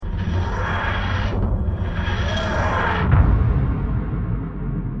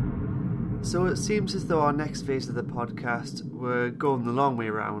So it seems as though our next phase of the podcast, we're going the long way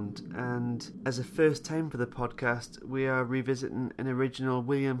round, and as a first time for the podcast, we are revisiting an original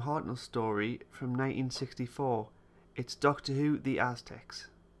William Hartnell story from 1964. It's Doctor Who: The Aztecs.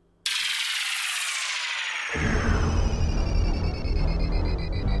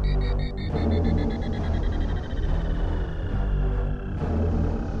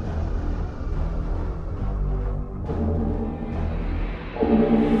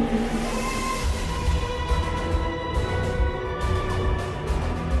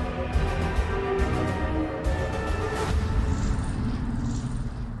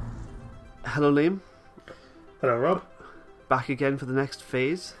 Hello, Liam. Hello, Rob. Back again for the next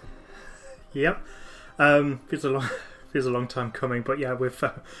phase. Yep. Feels a long time coming, but yeah, we're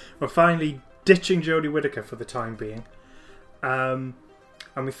finally ditching Jodie Whittaker for the time being. And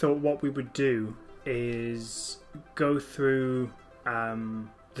we thought what we would do is go through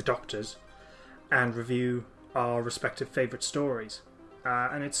the Doctors and review our respective favourite stories.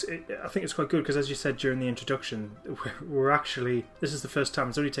 And I think it's quite good because, as you said during the introduction, we're actually, this is the first time,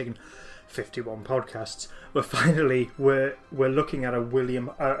 it's only taken 51 podcasts. We're looking at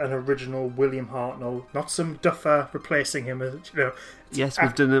an original William Hartnell, not some duffer replacing him. Yes,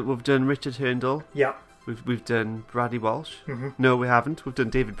 we've done it. We've done Richard Hurndall. Yeah. We've done Bradley Walsh. Mm-hmm. No, we haven't. We've done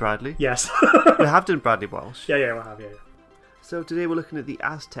David Bradley. Yes. We have done Bradley Walsh. Yeah, we have. Yeah. So today we're looking at the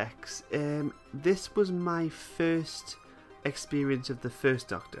Aztecs. This was my first experience of the first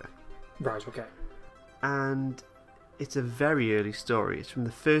Doctor. Right. Okay. And it's a very early story. It's from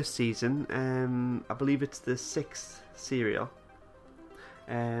the first season. I believe it's the 6th serial.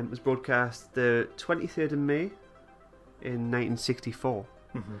 It was broadcast the 23rd of May in 1964.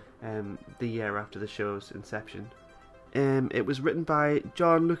 Mm-hmm. The year after the show's inception. It was written by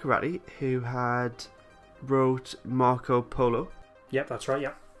John Lucaratti, who had wrote Marco Polo. Yep, that's right.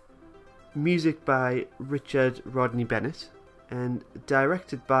 Yep. Music by Richard Rodney Bennett, and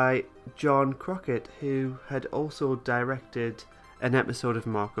directed by John Crockett, who had also directed an episode of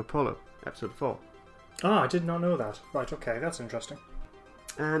Marco Polo, episode 4. I did not know that. Right, okay, that's interesting.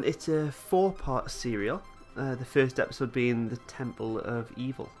 And it's a 4-part serial, the first episode being The Temple of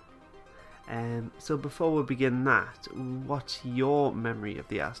Evil. So before we begin that, what's your memory of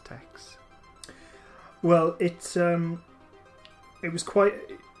the Aztecs? Well, it was quite...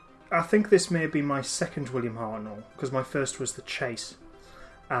 I think this may be my second William Hartnell, because my first was The Chase.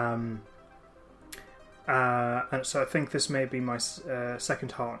 And so I think this may be my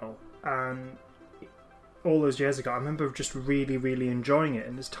second Hartnell. And all those years ago, I remember just really, really enjoying it.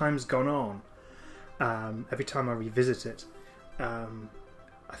 And as time's gone on, every time I revisit it, I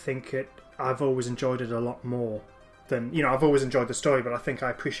think I've always enjoyed it a lot more than... I've always enjoyed the story, but I think I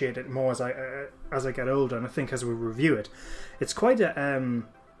appreciate it more as I get older. And I think as we review it, it's quite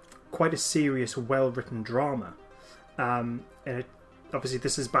a serious, well-written drama. And obviously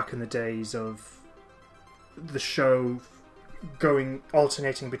this is back in the days of the show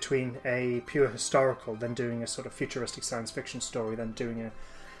alternating between a pure historical, then doing a sort of futuristic science fiction story, then doing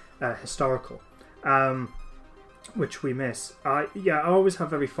a historical, which we miss. I always have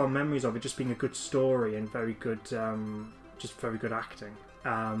very fond memories of it just being a good story and very good acting.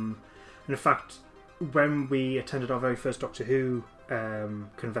 And in fact, when we attended our very first Doctor Who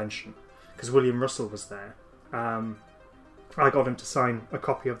convention, because William Russell was there, I got him to sign a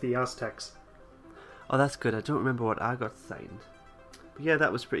copy of the Aztecs. Oh, that's good. I don't remember what I got signed, but yeah,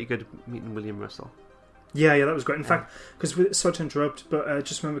 that was pretty good meeting William Russell. Yeah, that was great. In fact, because sorry to interrupt, but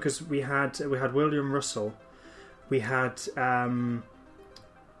just remember, because we had William Russell, we had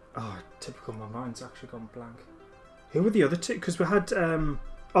typical. My mind's actually gone blank. Who were the other two? Because we had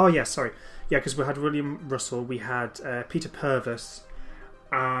because we had William Russell, we had Peter Purves,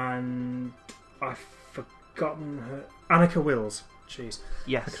 and I've forgotten her... Annika Wills. Jeez.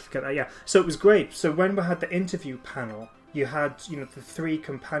 Yes. I could forget that, yeah. So it was great. So when we had the interview panel, you had, the three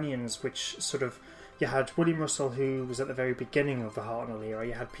companions, which sort of... You had William Russell, who was at the very beginning of the Hartnell era.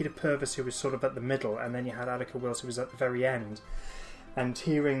 You had Peter Purves, who was sort of at the middle, and then you had Annika Wills, who was at the very end. And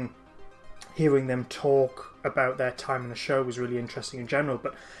hearing them talk about their time in the show was really interesting in general,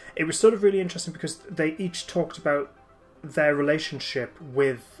 but it was sort of really interesting because they each talked about their relationship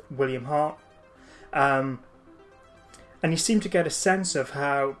with William Hart, and you seem to get a sense of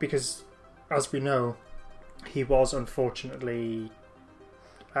how, because as we know, he was unfortunately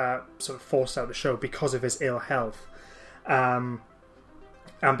sort of forced out of the show because of his ill health, and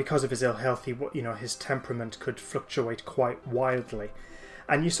because of his ill health, his temperament could fluctuate quite wildly.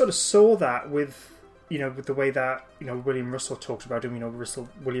 And you sort of saw that with with the way that William Russell talked about him,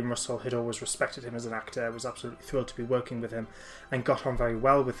 William Russell had always respected him as an actor, was absolutely thrilled to be working with him, and got on very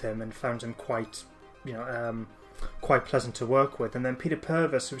well with him, and found him quite pleasant to work with. And then Peter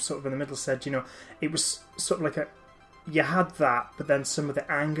Purves, who was sort of in the middle, said, it was sort of like you had that, but then some of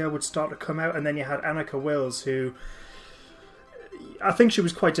the anger would start to come out, and then you had Anneke Wills, who I think she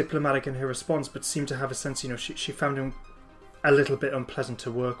was quite diplomatic in her response, but seemed to have a sense, she found him a little bit unpleasant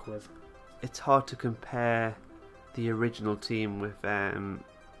to work with. It's hard to compare the original team with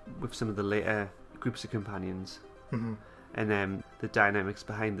some of the later groups of companions, and the dynamics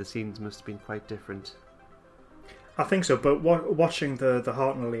behind the scenes must have been quite different. I think so, but watching the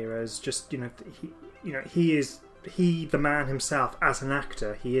Hartnell era is just he the man himself as an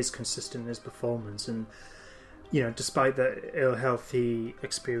actor, he is consistent in his performance, and despite the ill health he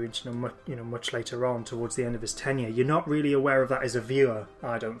experienced much later on towards the end of his tenure, you're not really aware of that as a viewer,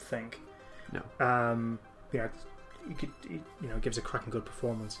 I don't think. No. Gives a cracking good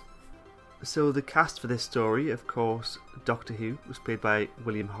performance. So the cast for this story, of course, Doctor Who was played by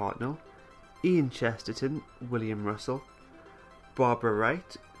William Hartnell, Ian Chesterton, William Russell, Barbara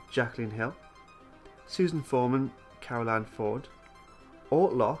Wright, Jacqueline Hill, Susan Foreman, Caroline Ford,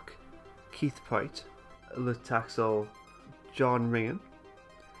 Ort Locke, Keith Poit, Lutaxel, John Ringan,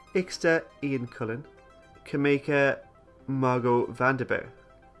 Ixter, Ian Cullen, Kameka, Margot Vanderbeer.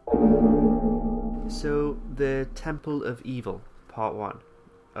 So, the Temple of Evil, Part 1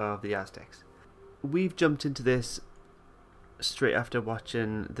 of the Aztecs. We've jumped into this straight after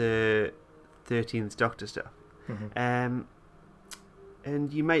watching the 13th Doctor stuff. And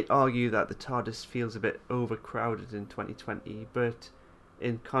you might argue that the TARDIS feels a bit overcrowded in 2020, but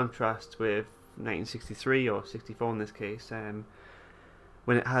in contrast with 1963 or 64 in this case,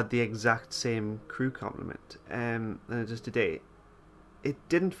 when it had the exact same crew complement than it does today, it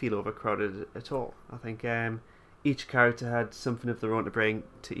didn't feel overcrowded at all. I think each character had something of their own to bring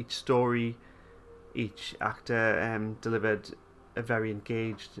to each story. Each actor delivered a very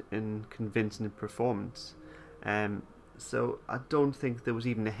engaged and convincing performance. So I don't think there was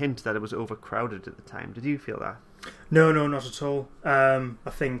even a hint that it was overcrowded at the time. Did you feel that? No, not at all. I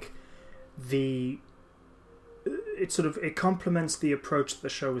think it complements the approach that the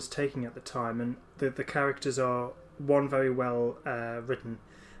show was taking at the time, and the characters are very well written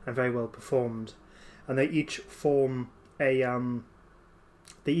and very well performed, and they each form perform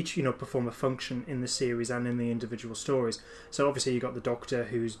a function in the series and in the individual stories. So obviously you got the Doctor,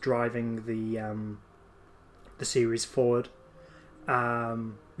 who's driving the series forward,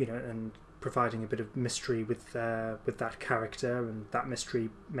 and providing a bit of mystery with that character, and that mystery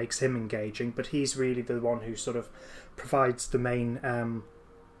makes him engaging. But he's really the one who sort of provides the main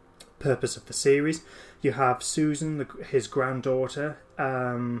purpose of the series. You have Susan, his granddaughter,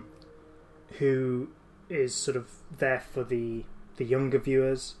 who is sort of there for the younger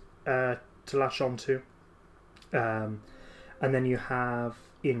viewers to latch onto, and then you have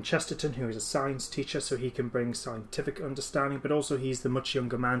Ian Chesterton, who is a science teacher, so he can bring scientific understanding, but also he's the much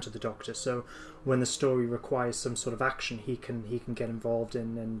younger man to the Doctor, so when the story requires some sort of action, he can get involved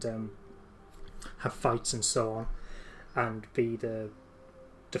in and have fights and so on, and be the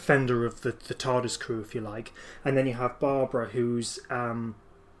defender of the TARDIS crew, if you like. And then you have Barbara, who's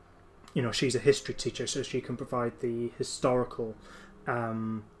she's a history teacher, so she can provide the historical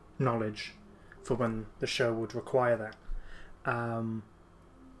knowledge for when the show would require that.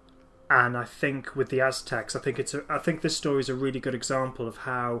 And I think with the Aztecs, I think this story is a really good example of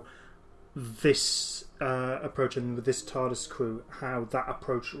how this approach, and with this TARDIS crew, how that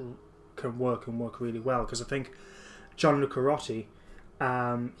approach can work and work really well. Because I think John Lucarotti,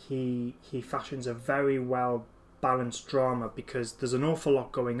 he fashions a very well balanced drama, because there's an awful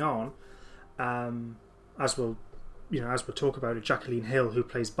lot going on. As we'll talk about it, Jacqueline Hill, who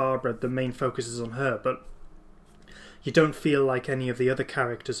plays Barbara, the main focus is on her, but you don't feel like any of the other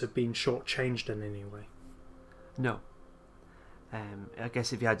characters have been shortchanged in any way. No. I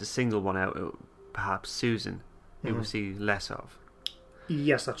guess if you had to single one out, perhaps Susan, who we'll see less of.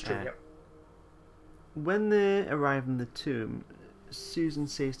 Yes, that's true, yeah. When they arrive in the tomb, Susan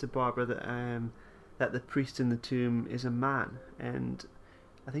says to Barbara that the priest in the tomb is a man, and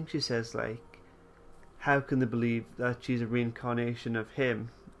I think she says, how can they believe that she's a reincarnation of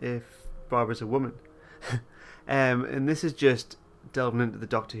him if Barbara's a woman? And this is just delving into the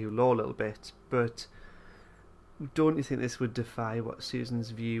Doctor Who lore a little bit, but don't you think this would defy what Susan's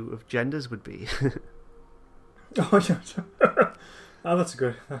view of genders would be? Oh, that's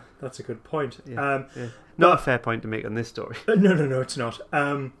a good point. Yeah, Not a fair point to make on this story. No, it's not.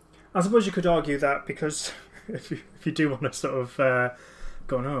 I suppose you could argue that because if you do want to sort of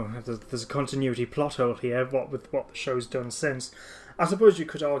going, oh, there's a continuity plot hole here, what with what the show's done since. I suppose you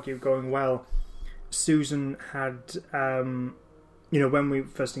could argue going, well, Susan had, when we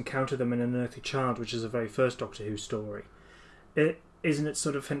first encountered them in An Unearthly Child, which is the very first Doctor Who story, isn't it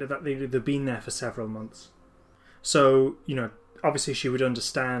sort of hinted that they've been there for several months? So, obviously she would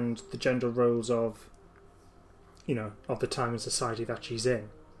understand the gender roles of the time and society that she's in.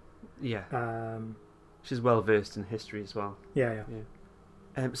 Yeah. She's well versed in history as well. Yeah.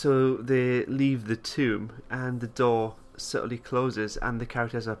 So they leave the tomb and the door subtly closes and the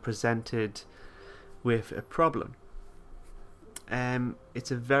characters are presented with a problem.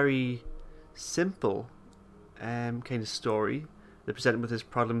 It's a very simple kind of story. They're presented with this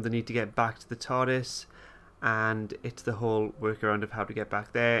problem. They need to get back to the TARDIS, and it's the whole workaround of how to get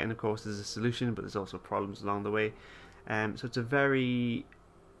back there. And of course there's a solution, but there's also problems along the way. So it's a very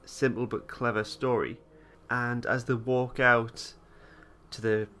simple but clever story. And as they walk out to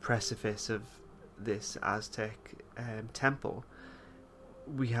the precipice of this Aztec temple,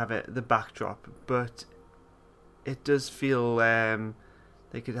 we have the backdrop, but it does feel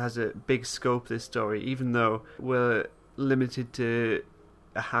like it has a big scope, this story, even though we're limited to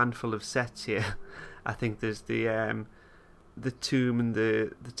a handful of sets here. I think there's the tomb and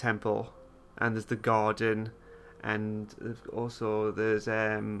the temple, and there's the garden, and also there's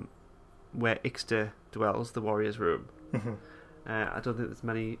where Ixta dwells, the warrior's room. Mm-hmm. I don't think there's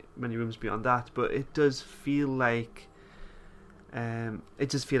many rooms beyond that, but it does feel like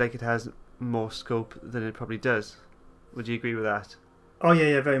it has more scope than it probably does. Would you agree with that? Oh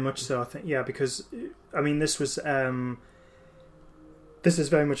yeah, very much so. I think because this was this is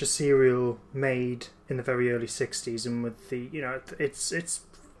very much a serial made in the very early 60s, and with the it's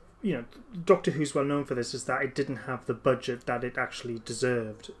Doctor Who's well known for this, is that it didn't have the budget that it actually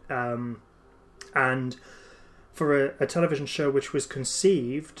deserved, and for a television show which was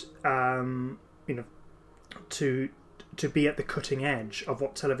conceived to be at the cutting edge of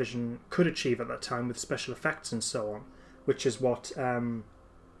what television could achieve at that time with special effects and so on, which is what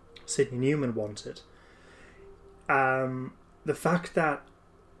Sidney Newman wanted. The fact that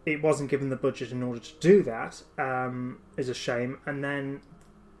it wasn't given the budget in order to do that is a shame. And then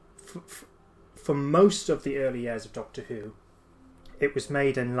for most of the early years of Doctor Who, it was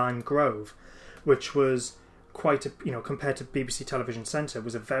made in Lime Grove, which was quite compared to BBC Television Centre,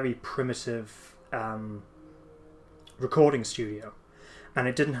 was a very primitive recording studio, and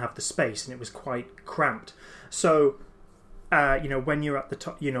it didn't have the space, and it was quite cramped. So when you're at the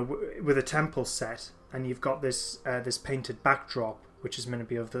top, with a temple set, and you've got this painted backdrop, which is meant to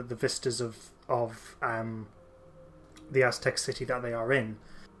be of the vistas of the Aztec city that they are in.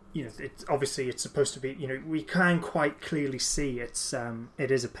 It's supposed to be. We can quite clearly see it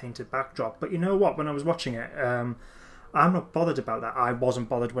is a painted backdrop. But you know what? When I was watching it, I'm not bothered about that. I wasn't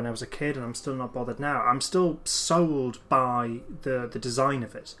bothered when I was a kid, and I'm still not bothered now. I'm still sold by the design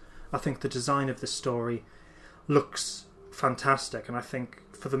of it. I think the design of this story looks fantastic, and I think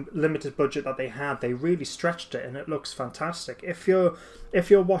for the limited budget that they had, they really stretched it, and it looks fantastic. If you've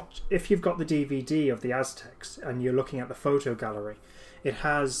got the DVD of the Aztecs and you're looking at the photo gallery, it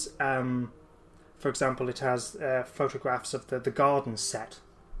has, for example, photographs of the garden set,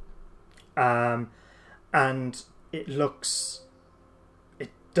 and it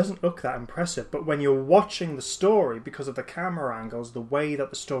doesn't look that impressive. But when you're watching the story, because of the camera angles, the way that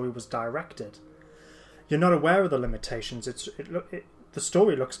the story was directed, you're not aware of the limitations. The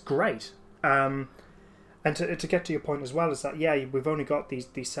story looks great. And to get to your point as well, is that we've only got these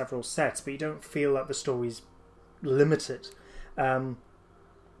several sets, but you don't feel that the story's limited.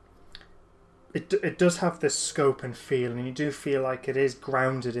 It does have this scope and feel, and you do feel like it is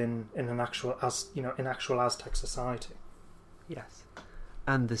grounded in an actual Aztec society. Yes,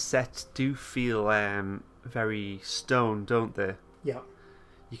 and the sets do feel very stone, don't they? Yeah,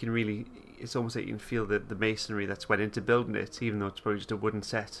 you can really. It's almost like you can feel the masonry that's went into building it, even though it's probably just a wooden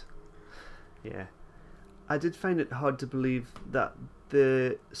set. Yeah, I did find it hard to believe that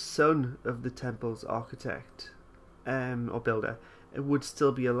the son of the temple's architect or builder would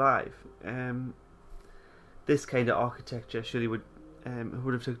still be alive. This kind of architecture surely would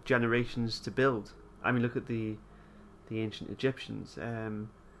have took generations to build. I mean, look at the ancient Egyptians.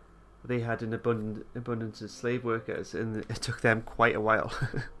 They had an abundance of slave workers, and it took them quite a while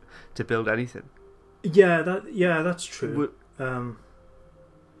to build anything. Yeah, that's true. You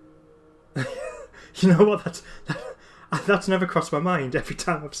know what? That's never crossed my mind. Every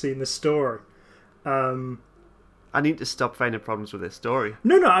time I've seen this story. I need to stop finding problems with this story.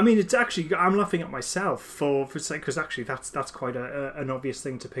 No. I mean, it's actually, I'm laughing at myself for because actually that's quite an obvious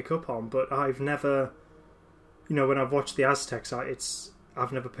thing to pick up on. But I've never, when I've watched the Aztecs,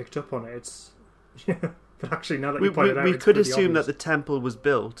 I've never picked up on it. It's but actually, now that you point it out, we it's could pretty assume obvious. that the temple was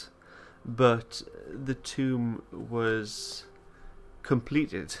built, but the tomb was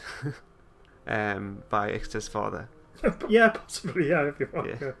completed by Ixta's father. Yeah, possibly. Yeah, if you want.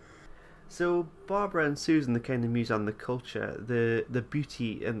 Yeah. Yeah. So Barbara and Susan, the kind of muse on the culture, the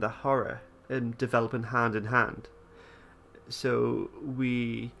beauty and the horror, developing hand in hand. So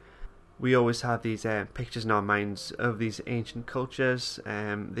we always have these pictures in our minds of these ancient cultures.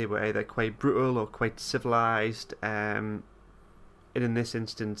 They were either quite brutal or quite civilized. And in this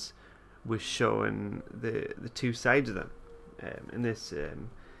instance, we're showing the two sides of them. And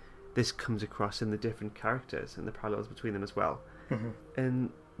this comes across in the different characters and the parallels between them as well. Mm-hmm. And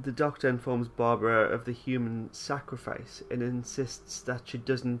the Doctor informs Barbara of the human sacrifice and insists that she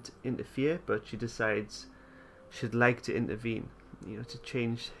doesn't interfere, but she decides she'd like to intervene, to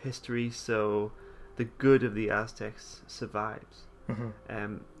change history so the good of the Aztecs survives.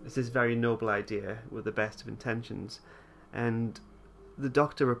 Mm-hmm. It's this very noble idea with the best of intentions, and the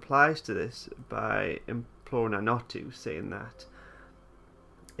Doctor replies to this by imploring her not to, saying that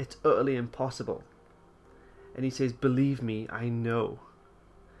it's utterly impossible. And he says, "Believe me, I know."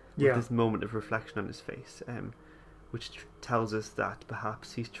 With this moment of reflection on his face, which tells us that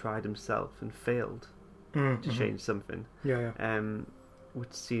perhaps he's tried himself and failed to change something.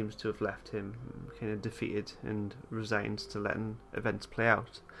 Which seems to have left him kind of defeated and resigned to letting events play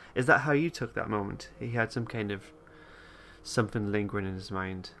out. Is that how you took that moment? He had some kind of something lingering in his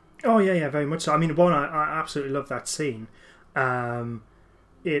mind. Oh yeah, very much so. I mean, I absolutely love that scene.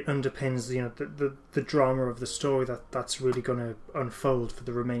 It underpins, the drama of the story that's really going to unfold for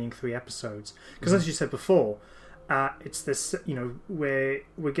the remaining 3 episodes. Because as you said before, it's this, we're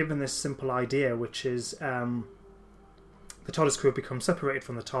given this simple idea, which is the TARDIS crew have become separated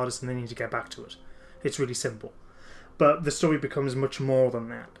from the TARDIS and they need to get back to it. It's really simple, but the story becomes much more than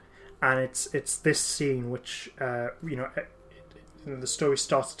that, and it's this scene which the story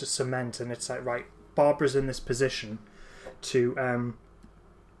starts to cement, and it's like, right, Barbara's in this position to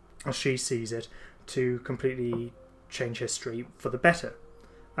as she sees it, to completely change history for the better.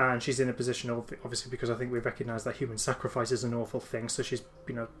 And she's in a position, obviously, because I think we recognise that human sacrifice is an awful thing. So she's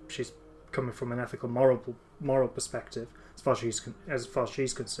coming from an ethical, moral perspective, as far as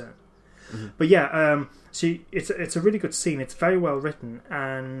she's concerned. Mm-hmm. But yeah, it's a really good scene. It's very well written,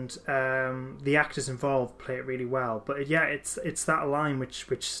 and the actors involved play it really well. But it's that line which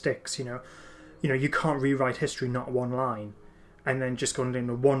sticks. You can't rewrite history, not one line. And then just going in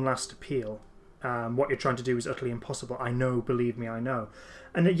with one last appeal. What you're trying to do is utterly impossible. I know, believe me, I know.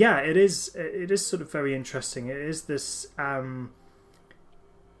 And it is sort of very interesting. It is this. I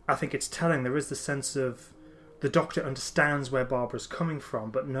think it's telling. There is the sense of the Doctor understands where Barbara's coming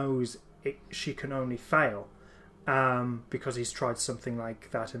from, but knows she can only fail because he's tried something like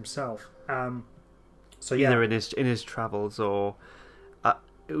that himself. So yeah, either in his travels or.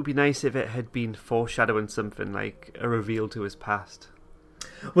 It would be nice if it had been foreshadowing something like a reveal to his past.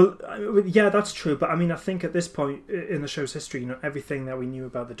 Well, yeah, that's true. But I mean, I think at this point in the show's history, everything that we knew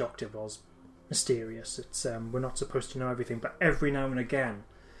about the Doctor was mysterious. It's we're not supposed to know everything, but every now and again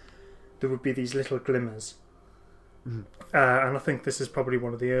there would be these little glimmers. Mm. And I think this is probably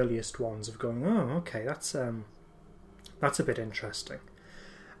one of the earliest ones of going, oh, okay, that's a bit interesting.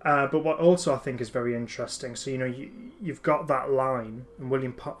 But what also I think is very interesting, so you've got that line, and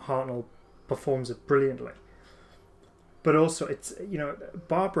William Hartnell performs it brilliantly. But also, it's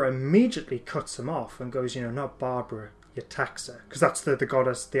Barbara immediately cuts him off and goes, not Barbara, Yetaxa, because that's the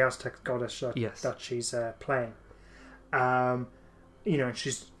goddess, the Aztec goddess that she's playing.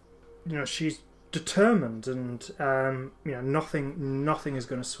 She's determined, and nothing is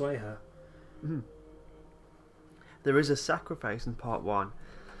going to sway her. Mm. There is a sacrifice in part 1.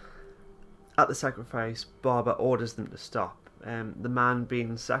 At the sacrifice, Barbara orders them to stop. The man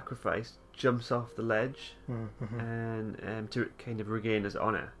being sacrificed jumps off the ledge and to kind of regain his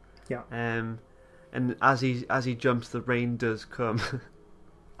honour. Yeah. And as he jumps, the rain does come.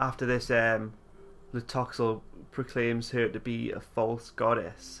 After this, Letoxel proclaims her to be a false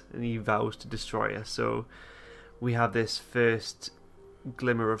goddess, and he vows to destroy her. So we have this first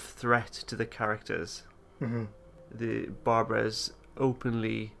glimmer of threat to the characters. Mm-hmm. The Barbara's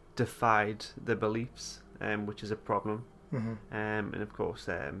openly defied their beliefs, which is a problem. Mm-hmm. And of course,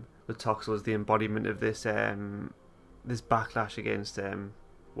 Letoxel is the embodiment of this this backlash against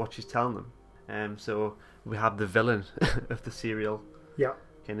what she's telling them. So we have the villain of the serial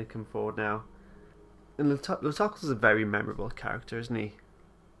kind of come forward now. And Letoxel is a very memorable character, isn't he?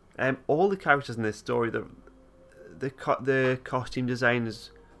 All the characters in this story, the costume design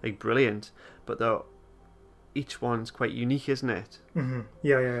is like brilliant, but each one's quite unique, isn't it? Mm-hmm.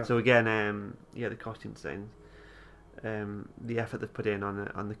 Yeah. So again, the costume design, the effort they've put in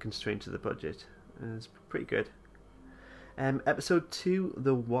on the constraints of the budget is pretty good. Episode 2,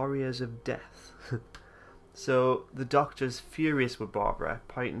 The Warriors of Death. So the Doctor's furious with Barbara,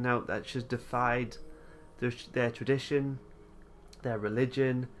 pointing out that she's defied their tradition, their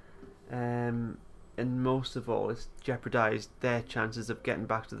religion, and most of all, it's jeopardised their chances of getting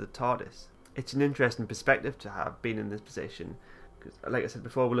back to the TARDIS. It's an interesting perspective to have, been in this position, because, like I said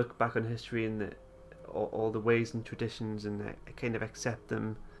before, we look back on history and all the ways and traditions, and kind of accept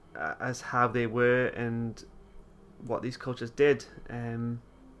them as how they were and what these cultures did.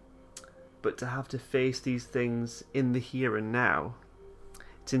 But to have to face these things in the here and now,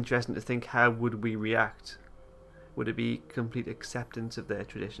 it's interesting to think, how would we react? Would it be complete acceptance of their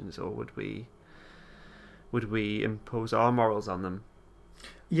traditions, or would we impose our morals on them?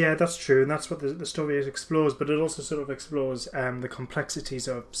 Yeah, that's true, and that's what the story explores. But it also sort of explores the complexities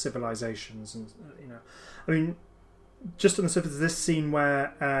of civilizations, and I mean, just on the surface, this scene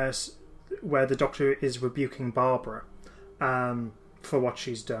where the Doctor is rebuking Barbara for what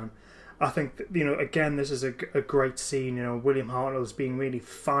she's done. I think that, again, this is a great scene. William Hartnell is being really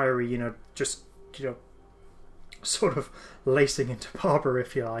fiery. Just sort of lacing into Barbara,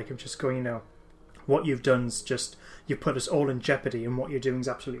 if you like. I'm just going, what you've done's just, you put us all in jeopardy, and what you're doing is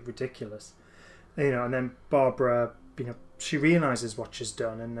absolutely ridiculous. And then Barbara, she realizes what she's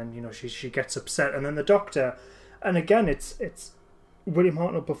done, and then she gets upset, and then the Doctor, and again, it's William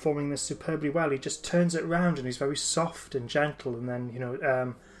Hartnell performing this superbly well. He just turns it around, and he's very soft and gentle, and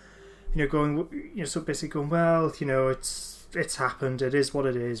then going, so basically going, well, it's happened. It is what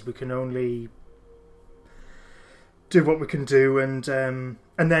it is. We can only do what we can do, and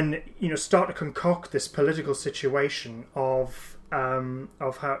then start to concoct this political situation of how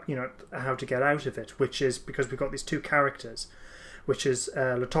how to get out of it, which is because we've got these two characters, which is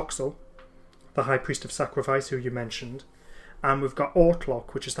Latoxel, the High Priest of Sacrifice, who you mentioned, and we've got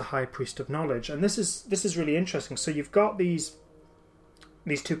Ortlock, which is the High Priest of Knowledge, and this is really interesting. So you've got these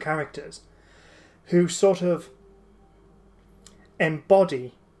two characters who sort of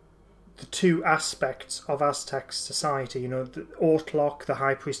embody the two aspects of Aztec society. The Ortlock, the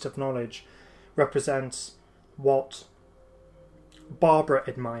High Priest of Knowledge, represents what Barbara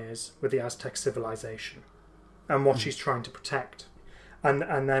admires with the Aztec civilization and what she's trying to protect. And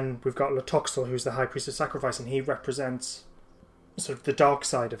then we've got Latoxel, who's the High Priest of Sacrifice, and he represents sort of the dark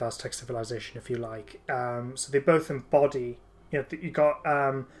side of Aztec civilization, if you like. So they both embody, you got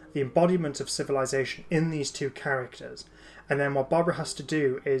the embodiment of civilization in these two characters, and then what Barbara has to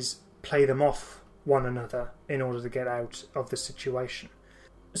do is play them off one another in order to get out of the situation.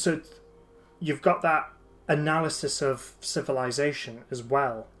 So you've got that analysis of civilization as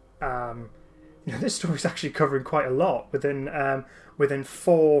well. This story's actually covering quite a lot within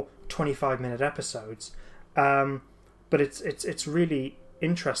 4 25-minute episodes, but it's really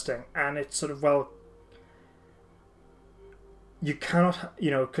interesting, and it's sort of, well, you cannot,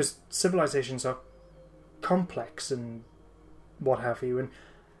 because civilizations are complex and what have you, and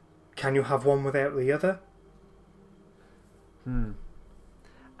can you have one without the other?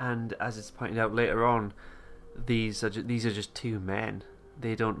 And as it's pointed out later on, these are just two men.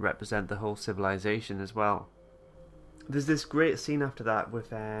 They don't represent the whole civilization as well. There's this great scene after that with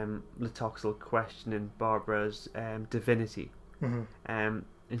Latoxel questioning Barbara's divinity. Mm-hmm. And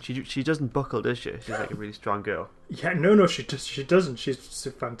she doesn't buckle, does she? She's like a really strong girl. Yeah, no, she doesn't. She's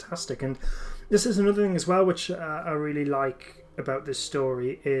fantastic. And this is another thing as well, which I really like about this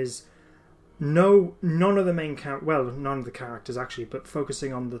story, is none of the main none of the characters actually, but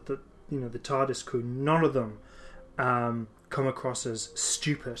focusing on the TARDIS crew, none of them come across as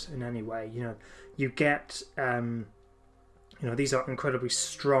stupid in any way. You get these are incredibly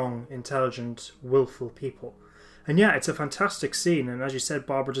strong, intelligent, willful people. And yeah, it's a fantastic scene, and as you said,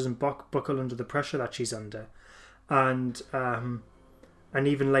 Barbara doesn't buckle under the pressure that she's under, and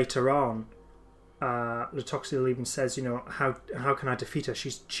even later on, Latoxel even says, how can I defeat her?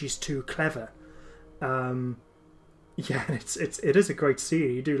 She's too clever. Yeah, it is a great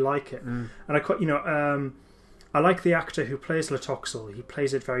scene. You do like it, and I quite I like the actor who plays Latoxel. He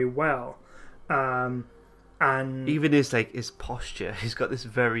plays it very well, and even his posture. He's got this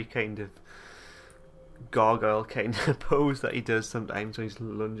very kind of gargoyle kind of pose that he does sometimes when he's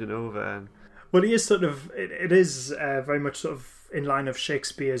lunging over. And well, he is sort of. It is very much sort of in line of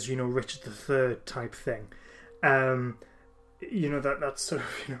Shakespeare's, Richard III type thing. That sort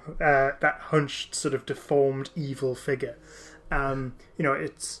of that hunched, sort of deformed, evil figure.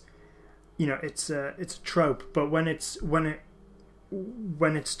 It's a trope, but when it's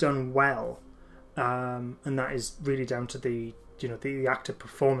done well, and that is really down to the actor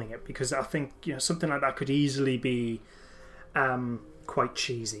performing it, because I think something like that could easily be quite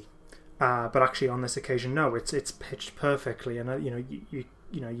cheesy, but actually on this occasion, no, it's pitched perfectly, and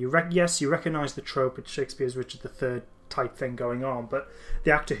you recognise the trope. It's Shakespeare's Richard III type thing going on, but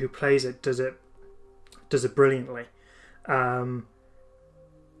the actor who plays it does it brilliantly. And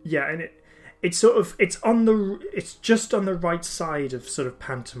it's just on the right side of sort of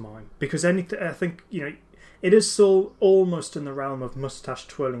pantomime, because anything, I think, it is so almost in the realm of mustache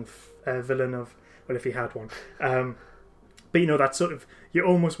twirling villain of, well, if he had one, but that sort of, you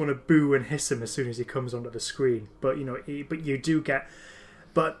almost want to boo and hiss him as soon as he comes onto the screen, but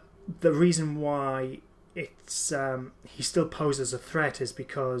but the reason why it's he still poses a threat is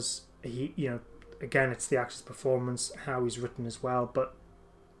because he, again, it's the actor's performance, how he's written as well, but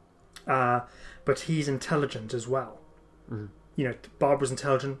he's intelligent as well. Mm. Barbara's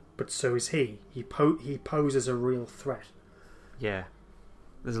intelligent, but so is he. He poses a real threat. Yeah,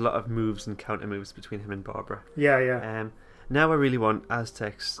 there's a lot of moves and counter moves between him and Barbara. Yeah. Now I really want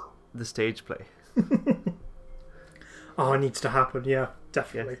Aztecs, the stage play. Oh, it needs to happen. Yeah,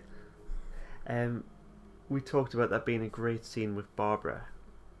 definitely. Yes. We talked about that being a great scene with Barbara,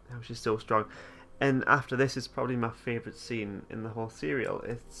 how she's so strong. And after this, it's probably my favourite scene in the whole serial.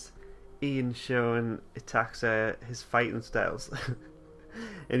 It's Ian showing Itaxa his fighting styles.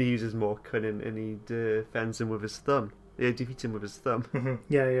 And he uses more cunning, and he defends him with his thumb. He defeats him with his thumb. Mm-hmm.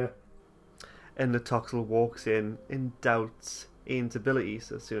 Yeah. And the Toxel walks in and doubts Ian's abilities,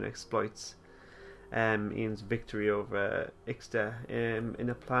 so soon exploits Ian's victory over Ixta in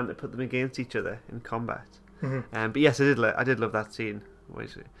a plan to put them against each other in combat. Mm-hmm. But yes, I did love that scene.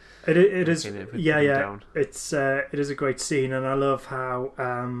 It is. Yeah. It is a great scene, and I love how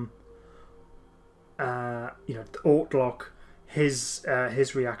Ortlock,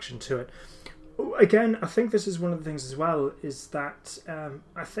 his reaction to it. Again, I think this is one of the things as well, is that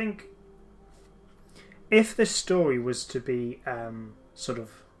I think if this story was to be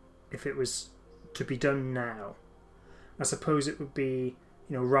if it was to be done now, I suppose it would be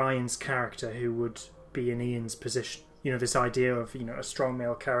Ryan's character who would be in Ian's position. This idea of a strong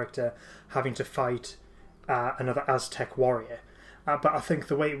male character having to fight another Aztec warrior. But I think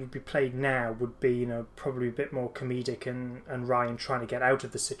the way it would be played now would be probably a bit more comedic and Ryan trying to get out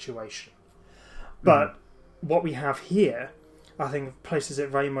of the situation. But what we have here, I think, places it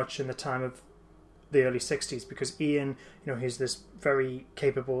very much in the time of the early 60s, because Ian, he's this very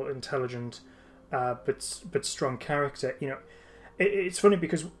capable, intelligent, but strong character. It's funny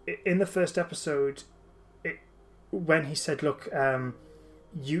because in the first episode, when he said, "Look,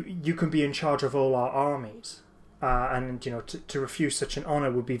 you can be in charge of all our armies," and to refuse such an honour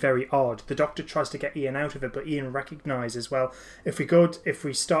would be very odd. The Doctor tries to get Ian out of it, but Ian recognises, well, if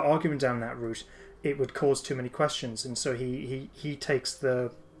we start arguing down that route, it would cause too many questions, and so he takes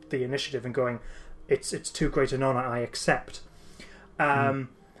the initiative and going, it's too great an honour, I accept. And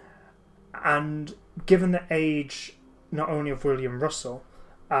given the age not only of William Russell,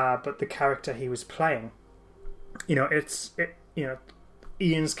 but the character he was playing,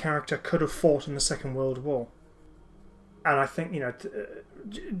 Ian's character could have fought in the Second World War, and I think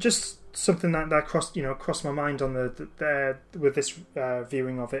just something that crossed my mind on the with this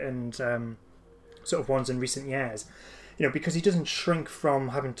viewing of it, and sort of ones in recent years, because he doesn't shrink from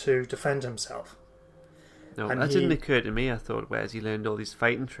having to defend himself. No, and that didn't occur to me. I thought, where's he learned all these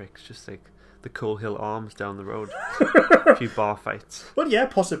fighting tricks? Just like the Coal Hill Arms down the road, a few bar fights. Well, yeah,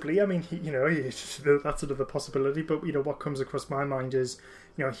 possibly. I mean, that's sort of a possibility. But what comes across my mind is,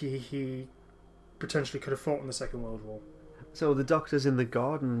 he potentially could have fought in the Second World War. So the Doctor's in the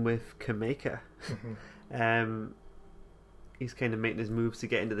garden with Kameka. Mm-hmm. He's kind of making his moves to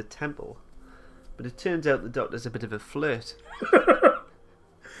get into the temple, but it turns out the Doctor's a bit of a flirt.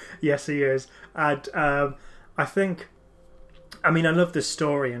 Yes, he is, and I think, I love this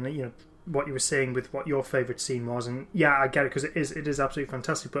story, and what you were saying with what your favourite scene was, and yeah, I get it, because it is absolutely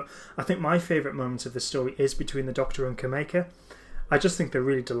fantastic. But I think my favourite moments of the story is between the Doctor and Kameka. I just think they're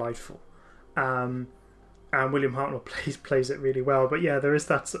really delightful, and William Hartnell plays it really well. But yeah, there is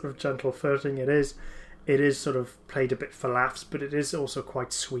that sort of gentle flirting. It is sort of played a bit for laughs, but it is also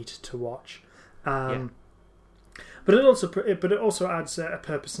quite sweet to watch. But it also adds a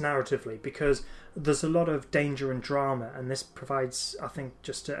purpose narratively, because there's a lot of danger and drama, and this provides, I think,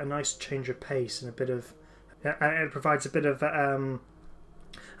 just a nice change of pace and it provides a bit of a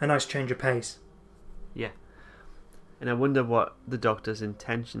nice change of pace. Yeah, and I wonder what the Doctor's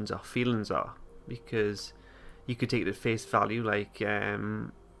intentions or feelings are, because you could take it at face value, like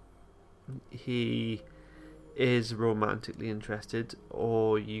he is romantically interested,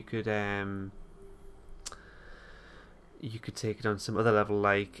 or you could you could take it on some other level,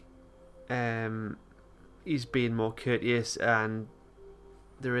 like he's being more courteous, and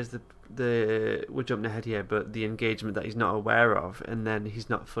there is the we're jumping ahead here, but the engagement that he's not aware of, and then he's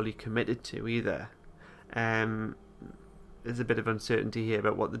not fully committed to either. There's a bit of uncertainty here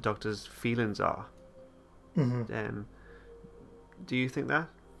about what the Doctor's feelings are. Mm-hmm. Do you think that?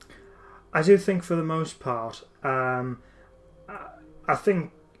 I do think, for the most part, I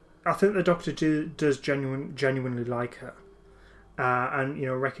think the Doctor does genuinely like her,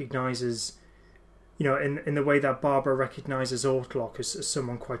 and recognizes, in the way that Barbara recognizes Ortlock as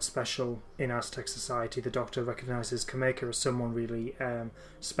someone quite special in Aztec society. The Doctor recognizes Cameca as someone really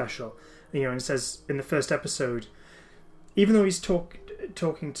special. And it says in the first episode, even though he's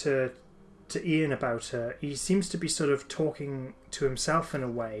talking to Ian about her, he seems to be sort of talking to himself in a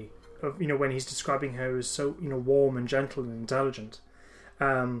way of, when he's describing her as so, warm and gentle and intelligent.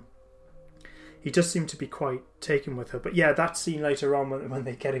 He does seem to be quite taken with her. But yeah, that scene later on when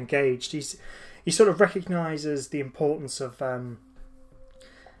they get engaged, he sort of recognises the importance of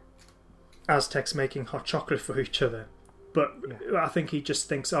Aztecs making hot chocolate for each other. But I think he just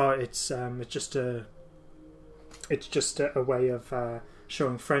thinks, it's just a way of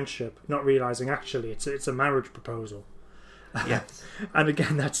showing friendship, not realising actually it's a marriage proposal. Yes. And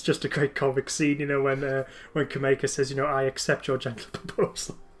again, that's just a great comic scene, when Cameca says, I accept your gentle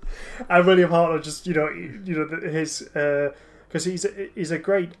proposal. And William Hartnell just, his because he's a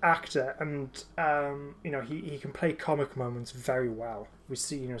great actor, and he can play comic moments very well. We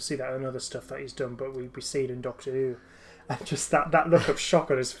see that in other stuff that he's done, but we see it in Doctor Who, and just that look of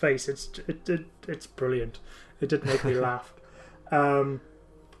shock on his face, it's brilliant. It did make me laugh. And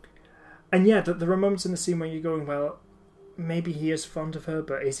yeah, there are moments in the scene where you're going, well, maybe he is fond of her,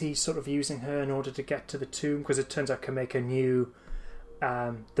 but is he sort of using her in order to get to the tomb? Because it turns out Cameca knew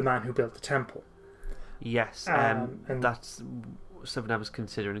the man who built the temple. Yes, and that's something I was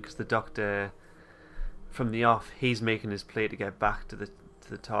considering, because the Doctor, from the off, he's making his play to get back to the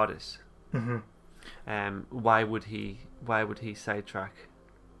TARDIS. Mm-hmm. Why would he sidetrack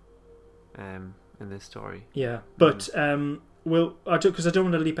in this story? Yeah, but well, because I don't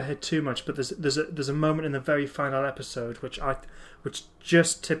want to leap ahead too much, but there's a moment in the very final episode which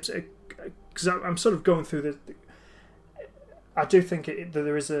just tips it, because I'm sort of going through the. I do think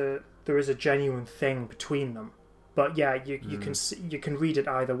that there is a genuine thing between them, but yeah, you can read it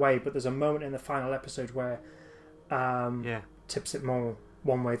either way. But there's a moment in the final episode where tips it more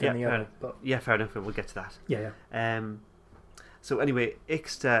one way than the other. But yeah, fair enough. We'll get to that. Yeah. So anyway,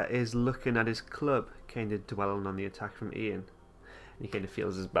 Ixta is looking at his club, kind of dwelling on the attack from Ian, and he kind of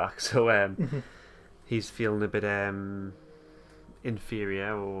feels his back. So he's feeling a bit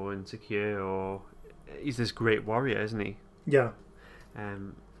inferior or insecure, or he's this great warrior, isn't he? Yeah.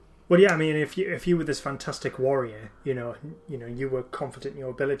 Well, yeah. I mean, if you were this fantastic warrior, you were confident in your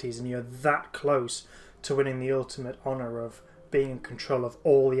abilities, and you're that close to winning the ultimate honor of being in control of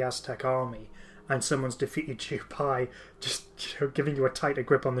all the Aztec army, and someone's defeated you by just giving you a tighter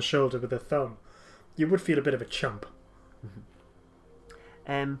grip on the shoulder with a thumb, you would feel a bit of a chump.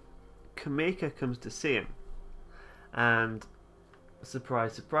 Cameca comes to see him, and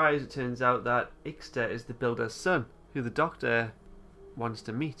surprise, surprise, it turns out that Ixta is the builder's son, who the Doctor wants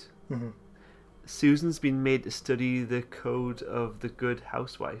to meet. Mm-hmm. Susan's been made to study the code of the good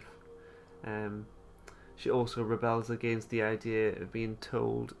housewife. She also rebels against the idea of being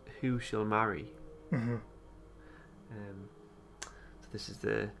told who she'll marry. Mm-hmm. So this is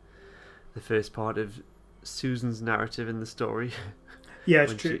the first part of Susan's narrative in the story. Yeah,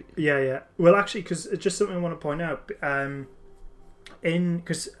 it's true. Yeah. Well, actually, because it's just something I want to point out.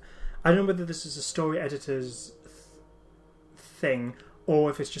 Because I don't know whether this is a story editor's thing,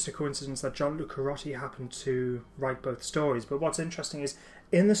 or if it's just a coincidence that John Lucarotti happened to write both stories. But what's interesting is,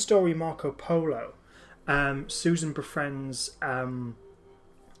 in the story Marco Polo, Susan befriends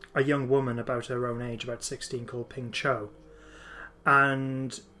a young woman about her own age, about 16, called Ping Cho.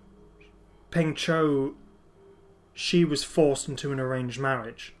 And Ping Cho, she was forced into an arranged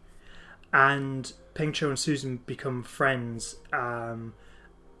marriage. And Ping Cho and Susan become friends, and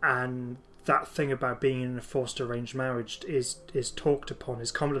that thing about being in a forced arranged marriage is talked upon,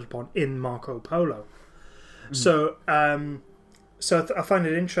 is commented upon in Marco Polo. So I find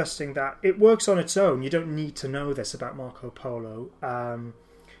it interesting that it works on its own. You don't need to know this about Marco Polo.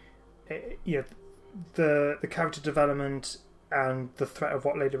 The character development and the threat of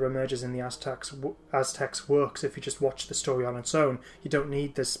what later emerges in the Aztecs works if you just watch the story on its own. You don't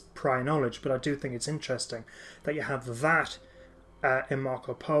need this prior knowledge, but I do think it's interesting that you have that in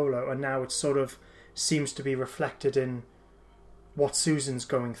Marco Polo, and now it sort of seems to be reflected in what Susan's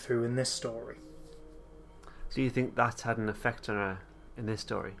going through in this story. So you think that's had an effect on her in this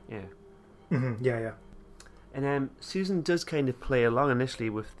story? Yeah. Mm-hmm. Yeah. And Susan does kind of play along initially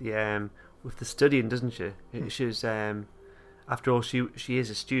with the studying, doesn't she? She's after all, she is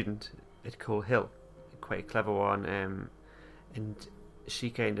a student at Coal Hill, quite a clever one, and she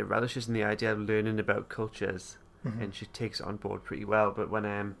kind of relishes in the idea of learning about cultures, and she takes it on board pretty well. But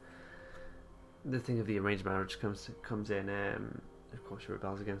when the thing of the arranged marriage comes in, of course she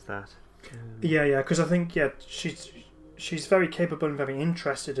rebels against that. Because I think she's very capable and very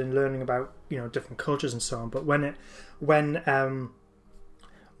interested in learning about different cultures and so on. But when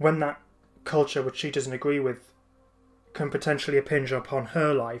that culture which she doesn't agree with can potentially impinge upon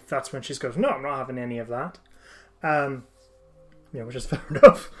her life, that's when she goes, no, I'm not having any of that. Which is fair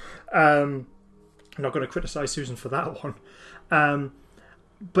enough. I'm not going to criticise Susan for that one.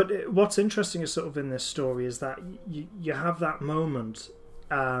 But what's interesting is sort of in this story is that you have that moment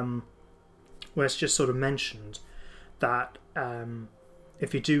where it's just sort of mentioned that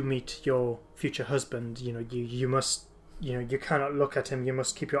if you do meet your future husband, you must, you cannot look at him, you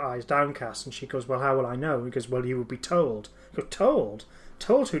must keep your eyes downcast. And she goes, well, how will I know? He goes, well, you will be told. You go, told?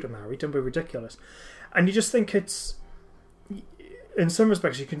 Told who to marry? Don't be ridiculous. And you just think it's, in some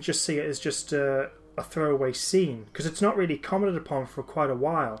respects, you can just see it as just a throwaway scene, because it's not really commented upon for quite a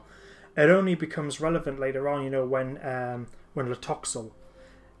while. It only becomes relevant later on, when Latoxel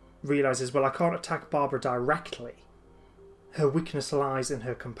realises, well, I can't attack Barbara directly. Her weakness lies in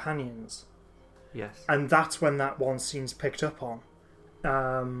her companions. Yes. And that's when that one scene's picked up on.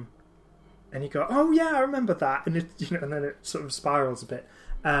 And you go, oh yeah, I remember that. And it, and then it sort of spirals a bit.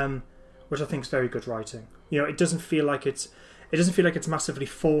 Which I think is very good writing. It doesn't feel like it's massively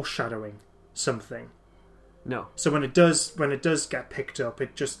foreshadowing something. No. So when it does get picked up,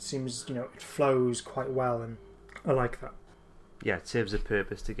 it just seems, it flows quite well, and I like that. Yeah, it serves a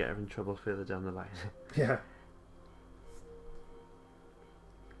purpose to get her in trouble further down the line. Yeah.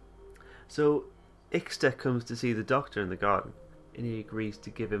 So, Ixta comes to see the doctor in the garden, and he agrees to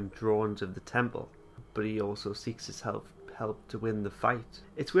give him drawings of the temple, but he also seeks his help to win the fight.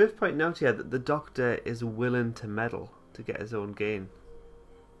 It's worth pointing out here that the doctor is willing to meddle to get his own gain.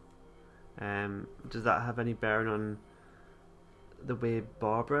 Does that have any bearing on the way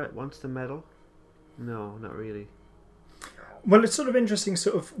Barbara wants to meddle? No, not really. Well, it's sort of interesting,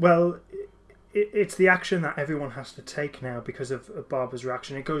 it's the action that everyone has to take now because of Barbara's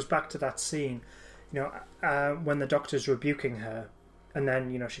reaction. It goes back to that scene, when the doctor's rebuking her, and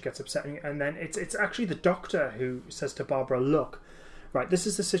then, she gets upset, and then it's actually the doctor who says to Barbara, look, right, this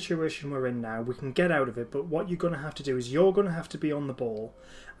is the situation we're in now, we can get out of it, but what you're going to have to do is you're going to have to be on the ball,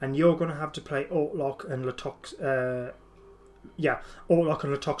 and you're going to have to play Ortlock and Latoxel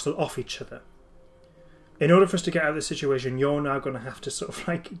off each other. In order for us to get out of this situation, you're now going to have to sort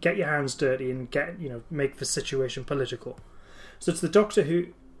of get your hands dirty and make the situation political. So it's the doctor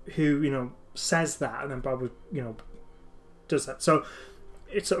who says that, and then Barbara, does that. So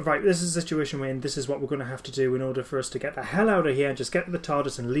it's sort of right, this is a situation we're in, this is what we're going to have to do in order for us to get the hell out of here and just get to the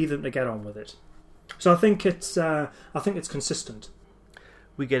TARDIS and leave them to get on with it. So I think it's consistent.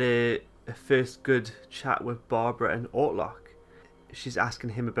 We get a first good chat with Barbara and Ortlock. She's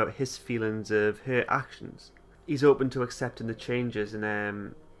asking him about his feelings of her actions. He's open to accepting the changes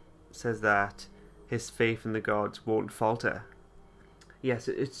and says that his faith in the gods won't falter. Yes,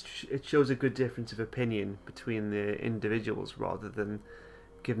 it shows a good difference of opinion between the individuals rather than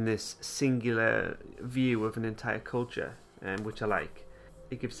giving this singular view of an entire culture, which I like.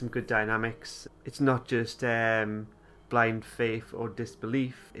 It gives some good dynamics. It's not just blind faith or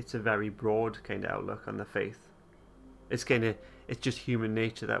disbelief. It's a very broad kind of outlook on the faith. It's just human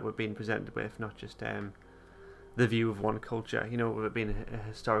nature that we're being presented with, not just the view of one culture. With it being a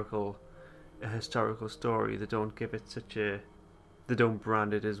historical story, they don't give it they don't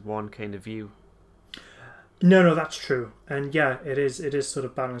brand it as one kind of view. No, that's true, and yeah, it is sort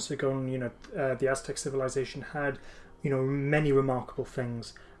of balanced. The Aztec civilization had, many remarkable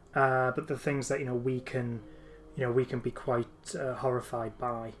things, but the things that we can be quite horrified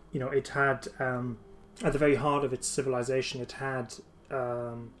by. It had. At the very heart of its civilization, it had,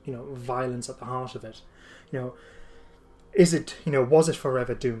 violence at the heart of it. Was it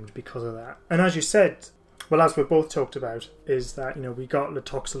forever doomed because of that? And as you said, well, as we both talked about, is that, we got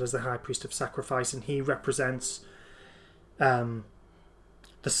Latoxel as the High Priest of Sacrifice, and he represents the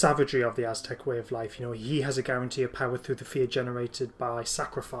savagery of the Aztec way of life. He has a guarantee of power through the fear generated by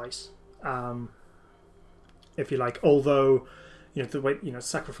sacrifice, if you like, although... the way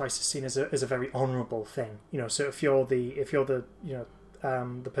sacrifice is seen as a very honourable thing. So if you're the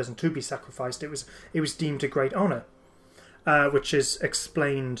person to be sacrificed, it was deemed a great honour. which is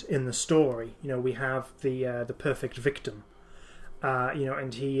explained in the story. You know, we have the perfect victim, you know,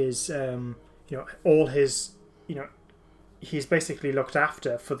 and he is, you know, all his, you know, he's basically looked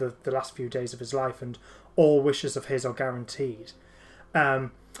after for the last few days of his life, and all wishes of his are guaranteed.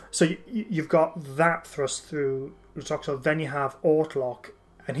 So you've got that thrust through Latoxel. Then you have Ortlok,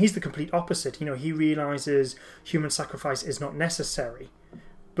 and he's the complete opposite. You know, he realizes human sacrifice is not necessary,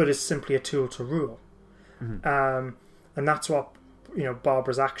 but is simply a tool to rule. Mm-hmm. And that's what, you know,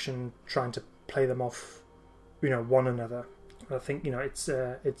 Barbara's action trying to play them off, you know, one another. I think, you know,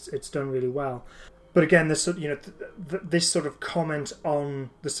 it's done really well. But again, this, you know, this sort of comment on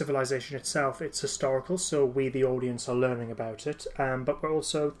the civilization itself, it's historical, so we, the audience, are learning about it, but we're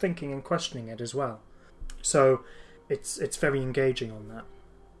also thinking and questioning it as well. So it's very engaging on that.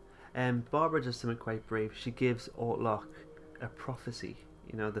 Barbara does something quite brave. She gives Ortlok a prophecy,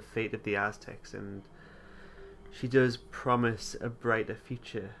 you know, the fate of the Aztecs, and she does promise a brighter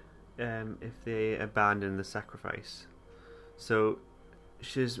future if they abandon the sacrifice. So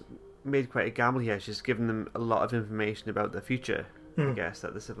she's made quite a gamble here. She's given them a lot of information about the future, I guess,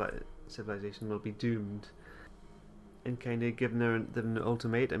 that the civilization will be doomed, and kind of given them an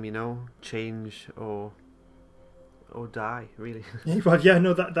ultimatum, you know, change or die, really. Well, yeah,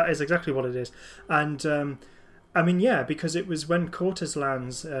 no, that is exactly what it is. And I mean, yeah, because it was when Cortes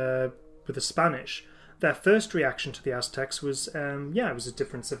lands with the Spanish, their first reaction to the Aztecs was, it was a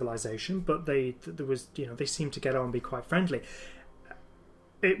different civilization, but there was, you know, they seemed to get on and be quite friendly.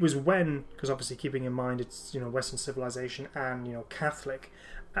 It was when, because obviously keeping in mind it's, you know, Western civilization and, you know, Catholic,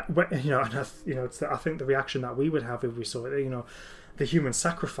 you know, and I think the reaction that we would have if we saw it, you know, the human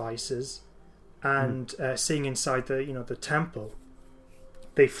sacrifices and seeing inside the, you know, the temple,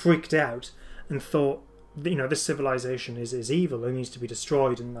 they freaked out and thought, you know, this civilization is evil and needs to be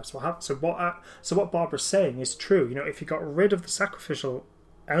destroyed, and that's what happened. So what Barbara's saying is true. You know, if you got rid of the sacrificial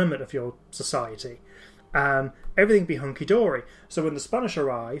element of your society, everything be hunky-dory. So when the Spanish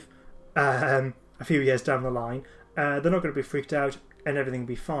arrive a few years down the line, they're not going to be freaked out and everything will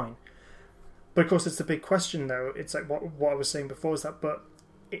be fine. But of course it's the big question though. It's like what I was saying before is that, but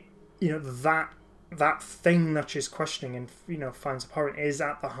it, you know, that thing that she's questioning and, you know, finds abhorrent is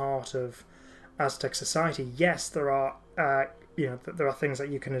at the heart of Aztec society. Yes, there are you know, there are things that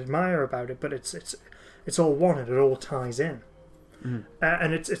you can admire about it, but it's all one and it all ties in.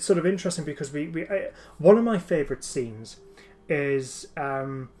 And it's sort of interesting because we one of my favourite scenes is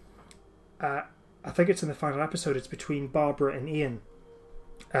I think it's in the final episode. It's between Barbara and Ian,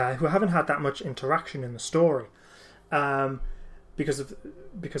 who haven't had that much interaction in the story, because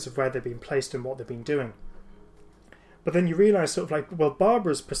of where they've been placed and what they've been doing. But then you realise, sort of like, well,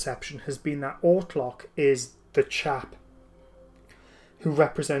 Barbara's perception has been that Ortlok is the chap who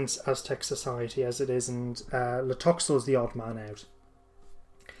represents Aztec society as it is, and Latoxel's the odd man out.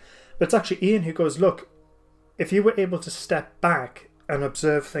 But it's actually Ian who goes, look, if you were able to step back and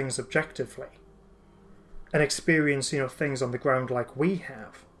observe things objectively and experience, you know, things on the ground like we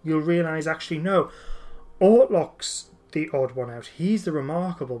have, you'll realise, actually, no, Ortlok's the odd one out. He's the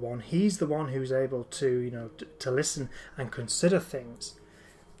remarkable one. He's the one who's able to, you know, to listen and consider things.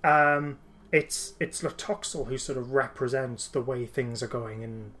 It's Latoxel who sort of represents the way things are going,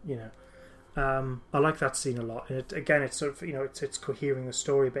 and, you know, I like that scene a lot. And it's sort of, you know, it's cohering the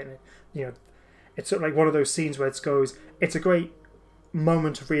story a bit. And you know, it's sort of like one of those scenes where it's a great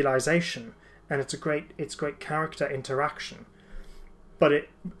moment of realization, and it's great character interaction. But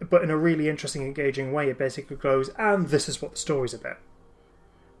in a really interesting, engaging way, it basically goes, and this is what the story's about.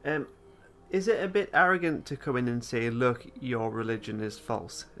 Is it a bit arrogant to come in and say, look, your religion is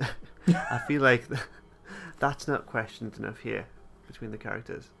false? I feel like that's not questioned enough here between the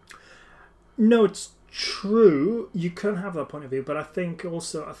characters. No, it's true. You can have that point of view, but I think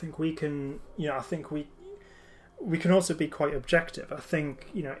we can, you know, we can also be quite objective. I think,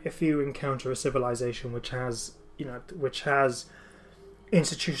 you know, if you encounter a civilization which has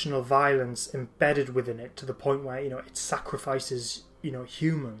institutional violence embedded within it to the point where, you know, it sacrifices, you know,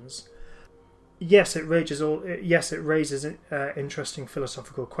 humans. Yes, it raises interesting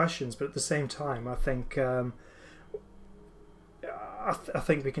philosophical questions, but at the same time, I think I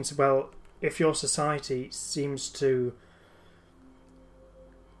think we can say, well, if your society seems to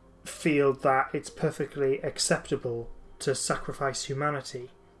feel that it's perfectly acceptable to sacrifice humanity,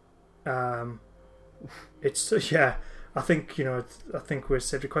 it's I think, you know, I think we're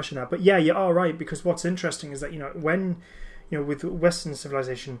safe to question that. But yeah, you are right, because what's interesting is that, you know, when, you know, with Western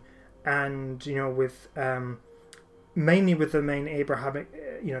civilization and, you know, with mainly with the main Abrahamic,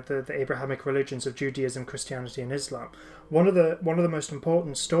 you know, the Abrahamic religions of Judaism, Christianity, and Islam, one of the most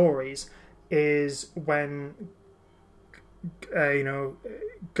important stories is when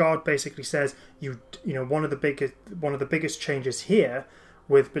God basically says one of the biggest changes here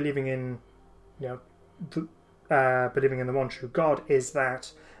with believing in believing in the one true God is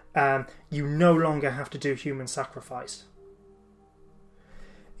that you no longer have to do human sacrifice.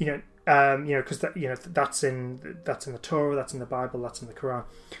 Because that's in the Torah, that's in the Bible, that's in the Quran.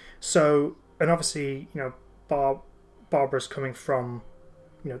 So, and obviously, Barbara's coming from,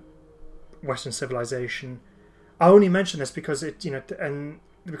 Western civilization. I only mention this because it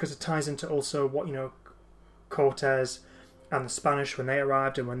ties into also what Cortez and the Spanish when they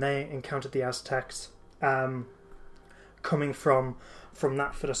arrived and when they encountered the Aztecs, coming from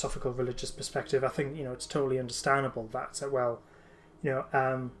that philosophical religious perspective. I think it's totally understandable that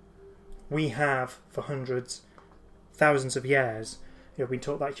we have for hundreds, thousands of years, been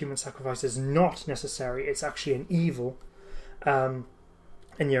taught that human sacrifice is not necessary; it's actually an evil.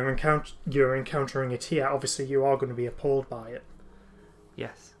 And you're encountering it here. Obviously, you are going to be appalled by it.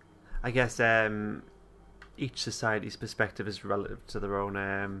 Yes, I guess each society's perspective is relative to their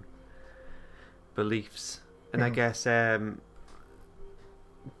own beliefs, and I guess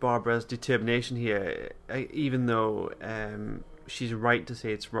Barbara's determination here, even though she's right to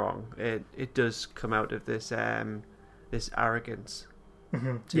say it's wrong, it does come out of this arrogance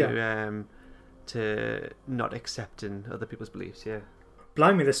to not accepting other people's beliefs. Yeah.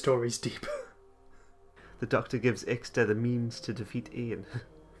 Blimey, this story's deep. The Doctor gives Ixta the means to defeat Ian.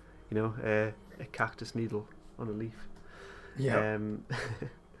 A cactus needle on a leaf. Yeah.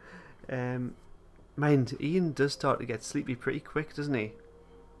 Mind, Ian does start to get sleepy pretty quick, doesn't he?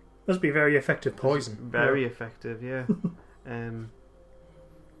 Must be very effective poison. Very effective, yeah.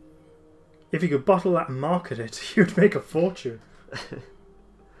 If you could bottle that and market it, you'd make a fortune.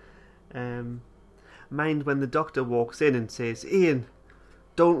 Mind when the Doctor walks in and says, "Ian,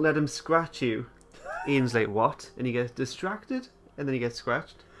 don't let him scratch you." Ian's like, "What?" And he gets distracted, and then he gets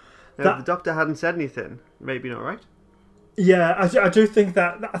scratched. Now, if the Doctor hadn't said anything, maybe not right. Yeah, I do think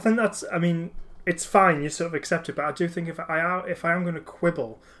that. I think that's. I mean, it's fine. You sort of accept it, but I do think if I am going to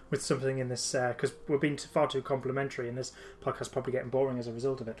quibble with something in this, because we're being far too complimentary, and this podcast's probably getting boring as a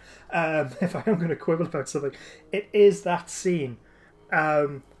result of it. If I am going to quibble about something, it is that scene,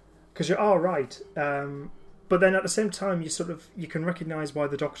 because you're all right. But then at the same time, you can recognise why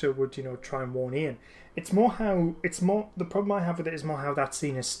the Doctor would try and warn Ian. The problem I have with it is more how that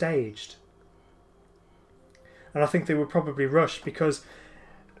scene is staged, and I think they were probably rushed because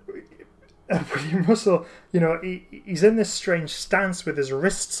William Russell, he's in this strange stance with his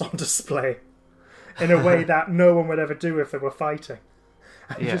wrists on display, in a way that no one would ever do if they were fighting.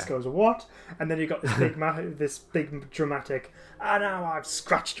 And he just goes, "What?" And then you got this big dramatic, now I've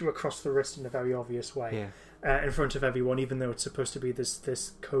scratched you across the wrist in a very obvious way. Yeah. In front of everyone, even though it's supposed to be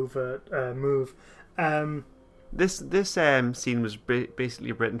this covert move. This scene was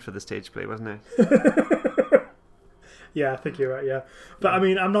basically written for the stage play, wasn't it? Yeah, I think you're right. Yeah, but I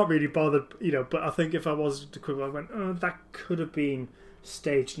mean, I'm not really bothered, But I think if I was to quibble, I went, "Oh, that could have been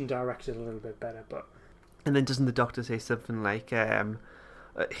staged and directed a little bit better." But and then doesn't the Doctor say something like,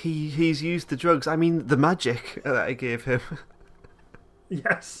 "He's used the drugs. I mean, the magic that I gave him."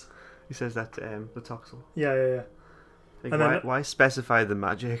 Yes. He says that the Toxel. Yeah. Like, why specify the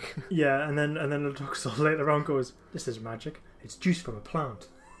magic? Yeah, and then the Toxel later on goes, "This is magic. It's juice from a plant."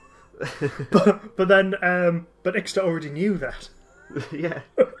 but Ixta already knew that. Yeah.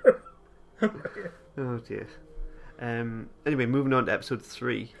 Oh dear. Anyway, moving on to episode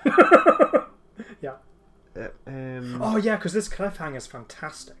 3. Yeah. Oh yeah, because this cliffhanger's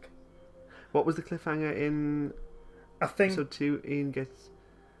fantastic. What was the cliffhanger in? I think episode 2. Ian gets.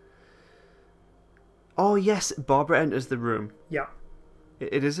 Oh yes, Barbara enters the room. Yeah.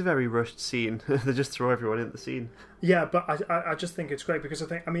 It is a very rushed scene. They just throw everyone into the scene. Yeah, but I just think it's great because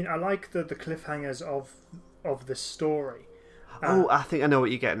I like the cliffhangers of this story. I think I know what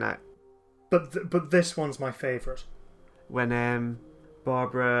you're getting at. But this one's my favourite. When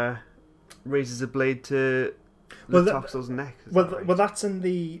Barbara raises a blade to Toxel's neck. Well, that's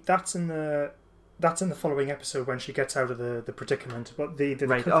in the following episode when she gets out of the predicament. But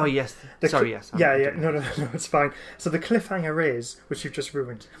right. Oh yes. Sorry. Yes. Yeah. No, it's fine. So the cliffhanger is, which you've just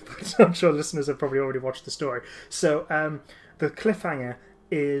ruined, but I'm sure listeners have probably already watched the story. So the cliffhanger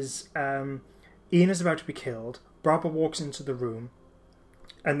is Ian is about to be killed. Barbara walks into the room,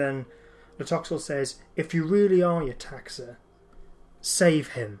 and then the Toxel says, "If you really are your taxer,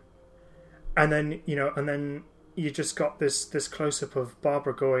 save him." And then you just got this close-up of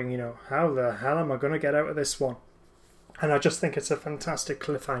Barbara going, "How the hell am I going to get out of this one?" And I just think it's a fantastic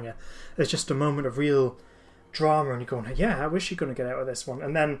cliffhanger. It's just a moment of real drama, and you're going, "Yeah, how is she going to get out of this one?"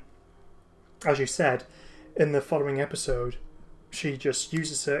 And then, as you said, in the following episode, she just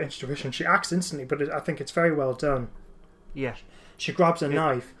uses her intuition. She acts instantly, but I think it's very well done. Yeah. She grabs a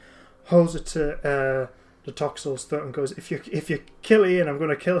knife, holds it to the Toxel's throat, and goes, "If you kill Ian, I'm going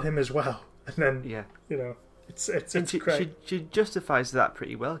to kill him as well." And then, it's great. She justifies that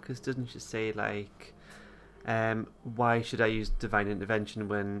pretty well, because doesn't she say, like, why should I use divine intervention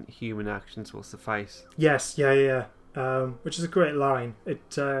when human actions will suffice? Yes, yeah. Which is a great line.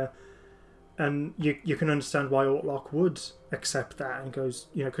 And you can understand why Ortlock would accept that, and goes,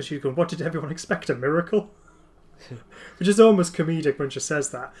 because she's going, "What did everyone expect? A miracle?" Which is almost comedic when she says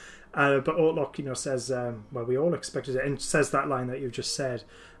that. But Ortlock, says, "Well, we all expected it," and says that line that you just said.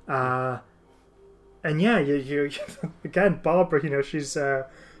 And yeah, you again, Barbara, she's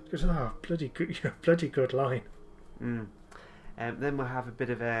goes, "Oh, bloody good line." Then we'll have a bit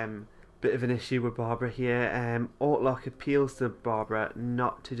of an issue with Barbara here. Ortlock appeals to Barbara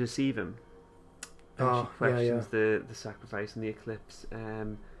not to deceive him. And she questions the sacrifice and the eclipse.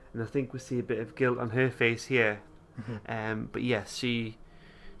 And I think we see a bit of guilt on her face here. Mm-hmm. But yes, she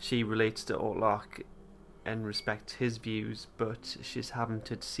relates to Ortlock and respects his views, but she's having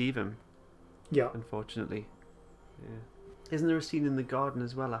to deceive him. Yeah. Unfortunately. Yeah. Isn't there a scene in the garden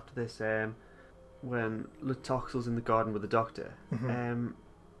as well after this, when Latoxel's in the garden with the doctor? Mm-hmm.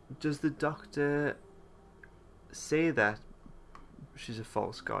 Does the doctor say that she's a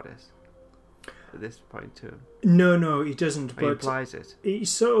false goddess at this point to him? No, he doesn't. But he implies it. He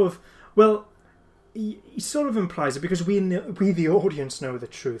sort of implies it, because we the audience know the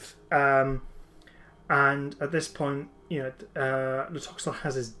truth. And at this point, Latoxel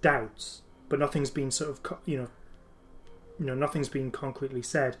has his doubts, but nothing's been sort of nothing's been concretely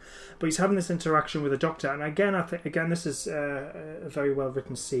said. But he's having this interaction with the doctor, and I think this is a very well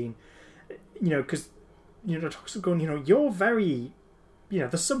written scene. Because Latoxel going, "You're very,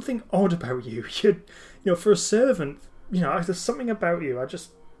 there's something odd about you. For a servant, there's something about you. I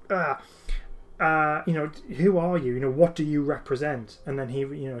just, who are you? What do you represent?" And then he,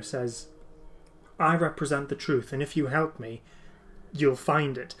 says, "I represent the truth, and if you help me, you'll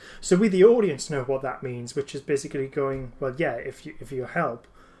find it." So we, the audience, know what that means, which is basically going, well, yeah, if you help,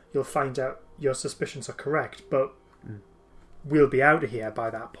 you'll find out your suspicions are correct, but we'll be out of here by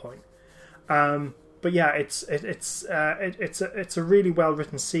that point. But yeah, it's a really well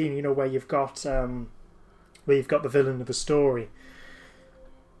written scene, where you've got the villain of the story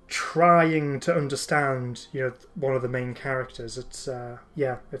trying to understand, one of the main characters. It's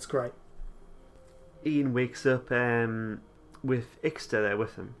great. Ian wakes up with Ixta there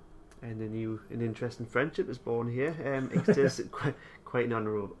with him, and an interesting friendship is born here. Ixta's quite an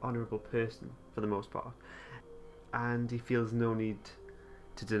honourable person for the most part, and he feels no need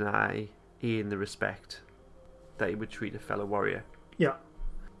to deny Ian the respect that he would treat a fellow warrior. Yeah.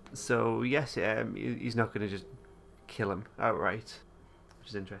 So yes, he's not going to just kill him outright, which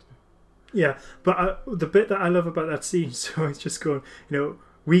is interesting. Yeah, but the bit that I love about that scene, so it's just going,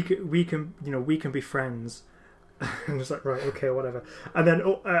 we can be friends. And it's like, right, okay, whatever. And then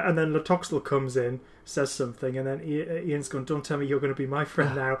Latoxel comes in, says something, and then Ian's going, "Don't tell me you're going to be my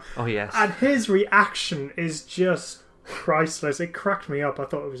friend now." Oh yes. And his reaction is just priceless. It cracked me up. I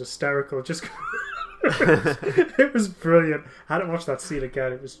thought it was hysterical. Just it was brilliant. I had to watch that scene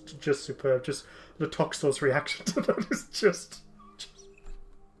again. It was just superb. Just Latoxel's reaction to that is just...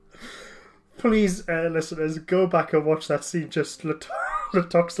 Please, listeners, go back and watch that scene. Just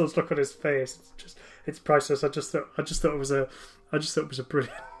Latoxel's look on his face. It's priceless. I just thought it was a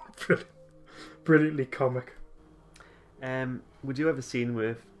brilliantly comic. We do have a scene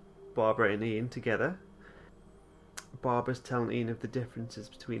with Barbara and Ian together. Barbara's telling Ian of the differences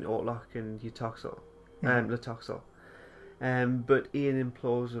between Ortlock and Latoxel. But Ian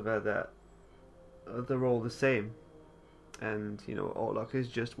implores with her that they're all the same, and Ortlock is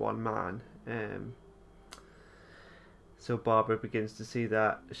just one man. So Barbara begins to see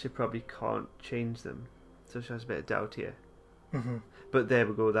that she probably can't change them, so she has a bit of doubt here. Mm-hmm. But there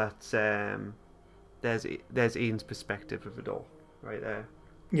we go. That's there's Ian's perspective of it all, right there.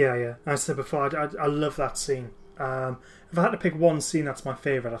 Yeah. As I said before, I love that scene. If I had to pick one scene that's my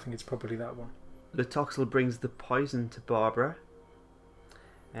favourite, I think it's probably that one. Latoxel brings the poison to Barbara,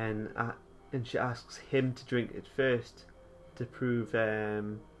 and she asks him to drink it first to prove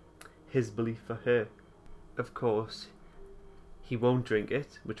his belief for her. Of course, he won't drink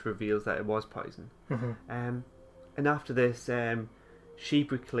it, which reveals that it was poison. Mm-hmm. And after this, she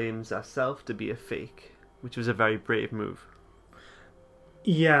proclaims herself to be a fake, which was a very brave move.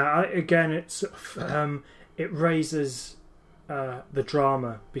 Yeah, it raises the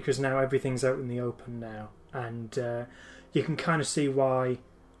drama, because now everything's out in the open now, and you can kind of see why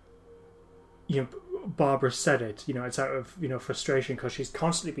Barbara said it. It's out of frustration because she's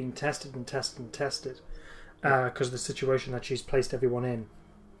constantly being tested and tested and tested because of the situation that she's placed everyone in.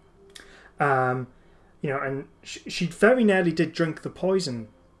 And she very nearly did drink the poison.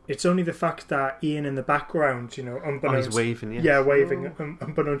 It's only the fact that Ian in the background, unbeknownst, he's waving, waving,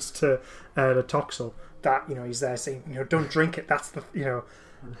 unbeknownst to the Toxel, that he's there saying, don't drink it. That's the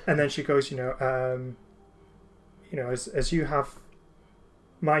and then she goes, as you have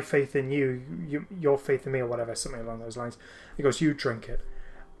my faith in you, your faith in me, or whatever, something along those lines. He goes, you drink it.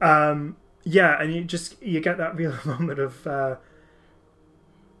 And you get that real moment of.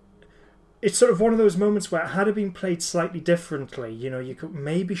 It's sort of one of those moments where, had it been played slightly differently,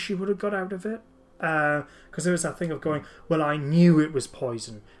 maybe she would have got out of it. Because there was that thing of going, well, I knew it was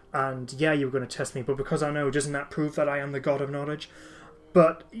poison, and yeah, you were going to test me, but because I know, doesn't that prove that I am the god of knowledge?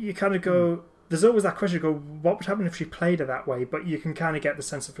 But you kind of go, there's always that question, go, what would happen if she played it that way? But you can kind of get the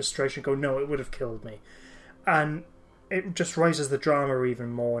sense of frustration, go, no, it would have killed me. And it just raises the drama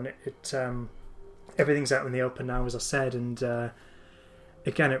even more, and it everything's out in the open now, as I said, and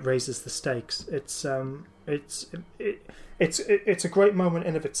again, it raises the stakes. It's a great moment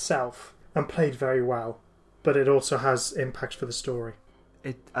in of itself and played very well, but it also has impact for the story.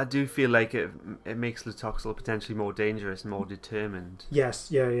 I do feel like it makes Lutoxel potentially more dangerous, more determined.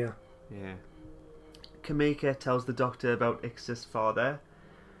 Yes, yeah. Kameka tells the Doctor about Ixta's father,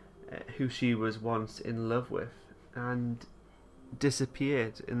 who she was once in love with, and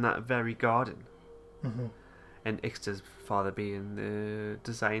disappeared in that very garden. Mm-hmm. And Ixta's father being the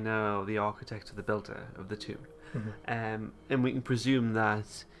designer or the architect or the builder of the tomb. Mm-hmm. And we can presume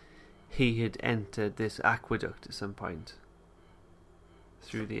that he had entered this aqueduct at some point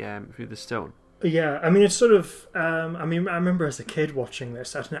through the stone. Yeah, I mean, it's sort of... I remember as a kid watching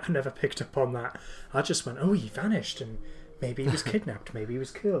this, I never picked up on that. I just went, oh, he vanished, and maybe he was kidnapped, maybe he was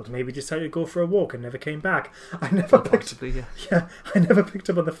killed, maybe he decided to go for a walk and never came back. I never picked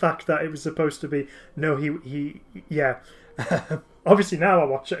up on the fact that it was supposed to be, no, he obviously now I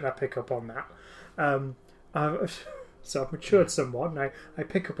watch it and I pick up on that. So I've matured somewhat, and I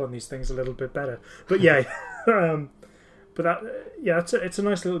pick up on these things a little bit better. But yeah, it's a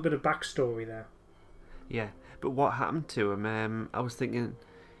nice little bit of backstory there. Yeah, but what happened to him? I was thinking,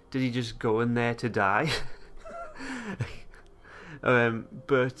 did he just go in there to die?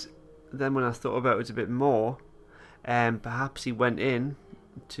 But then when I thought about it a bit more, perhaps he went in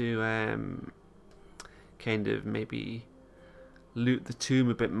to kind of maybe loot the tomb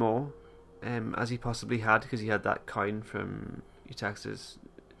a bit more, as he possibly had, because he had that coin from Utaxa's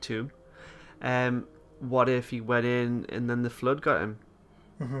tomb. What if he went in and then the flood got him?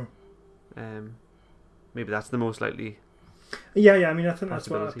 Mm-hmm. Maybe that's the most likely. Yeah. I mean, I think that's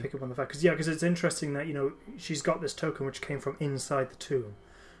what I pick up on the fact, because it's interesting that she's got this token which came from inside the tomb.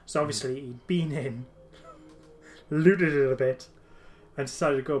 So obviously he'd been in, looted it a bit, and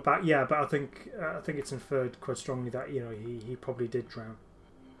decided to go back. Yeah, but I think it's inferred quite strongly that he probably did drown.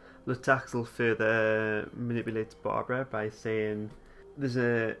 Lutaxel further manipulates Barbara by saying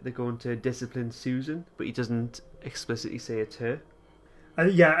they're going to discipline Susan, but he doesn't explicitly say it's her.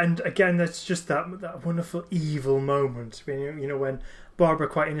 And again, that's just that wonderful evil moment. When Barbara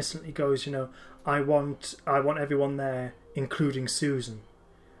quite innocently goes, I want everyone there, including Susan,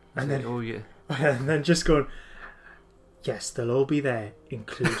 and then and then just going, yes, they'll all be there,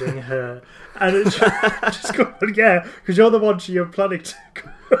 including her, and it's just going, yeah, because you're the one you're planning to.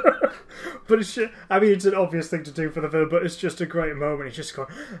 But it's an obvious thing to do for the film, but it's just a great moment. He's just going,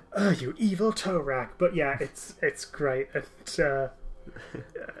 oh, you evil toe rag. But yeah, it's great. And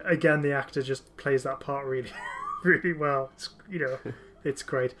again, the actor just plays that part really, really well. It's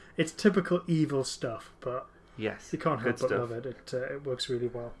great. It's typical evil stuff, but yes, you can't help but love it. It works really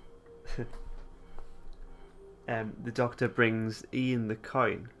well. The Doctor brings Ian the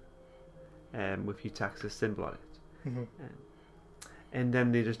coin with Utaxa's symbol on it. Mm-hmm. And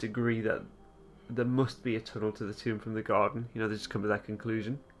then they just agree that there must be a tunnel to the tomb from the garden. They just come to that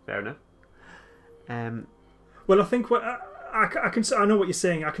conclusion. Fair enough. Well, I think I know what you're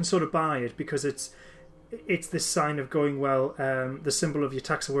saying. I can sort of buy it, because it's this sign of going, well, the symbol of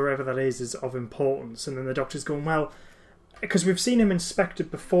Utaxa, wherever that is of importance. And then the Doctor's going, well, because we've seen him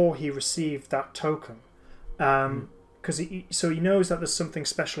inspected before he received that token. Because he knows that there's something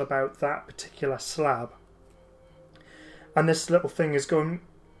special about that particular slab. And this little thing is going,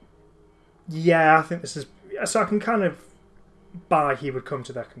 yeah, I think this is... So I can kind of buy he would come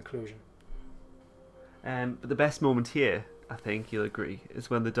to that conclusion. But the best moment here, I think you'll agree, is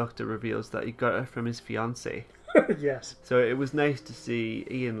when the Doctor reveals that he got it from his fiancée. Yes. So it was nice to see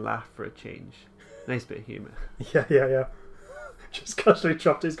Ian laugh for a change. Nice bit of humour. Yeah. just casually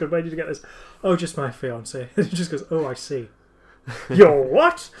dropped it. He's going, where did you get this? Oh, just my fiance. And he just goes, oh, I see. Yo,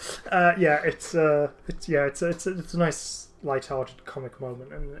 what? It's a nice light-hearted comic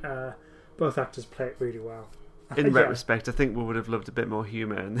moment, and both actors play it really well. In retrospect, I think we would have loved a bit more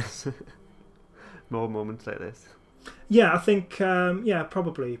humour in this, more moments like this. Yeah, I think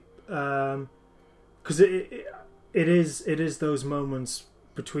probably because it is those moments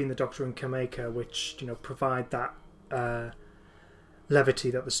between the Doctor and Kameka which provide that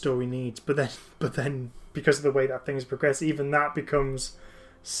levity that the story needs. But then because of the way that things progress, even that becomes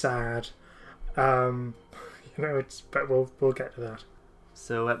sad. But we'll get to that.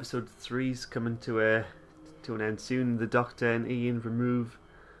 So episode 3's coming to an end soon. The Doctor and Ian remove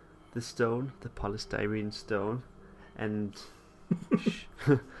the stone, the polystyrene stone, and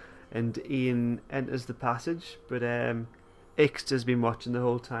and Ian enters the passage, but Ixter's been watching the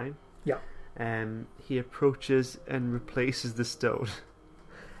whole time. Yeah. He approaches and replaces the stone,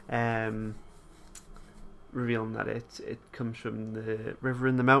 revealing that it comes from the river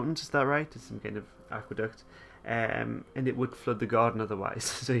in the mountains. Is that right? It's some kind of aqueduct, and it would flood the garden otherwise.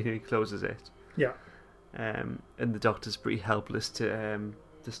 So he closes it. Yeah. And the Doctor's pretty helpless to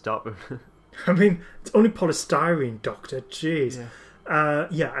stop him. I mean, it's only polystyrene, Doctor. Jeez.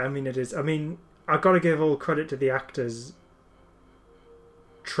 Yeah. I mean, it is. I mean, I've got to give all credit to the actors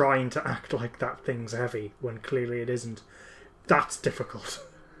trying to act like that thing's heavy when clearly it isn't. That's difficult.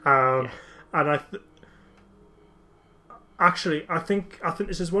 And I think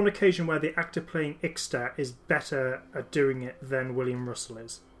this is one occasion where the actor playing Ixter is better at doing it than William Russell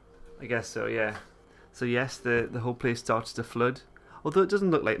is. I guess so, yeah. So yes, the whole place starts to flood. Although it doesn't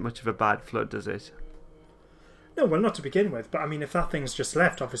look like much of a bad flood, does it? No, well, not to begin with. But I mean, if that thing's just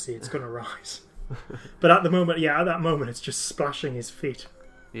left, obviously it's going to rise. But at that moment, it's just splashing his feet.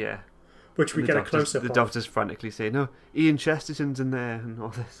 Yeah. Which we get a close-up The of. Doctor's frantically saying, no, Ian Chesterton's in there and all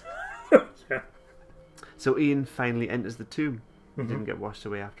this. Yeah. So Ian finally enters the tomb. Mm-hmm. Didn't get washed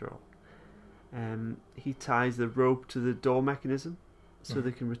away after all. He ties the rope to the door mechanism so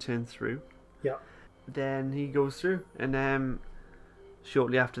they can return through. Yeah. Then he goes through, and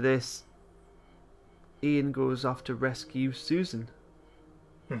shortly after this, Ian goes off to rescue Susan.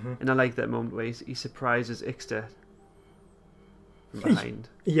 Mm-hmm. And I like that moment where he surprises Ixter from behind.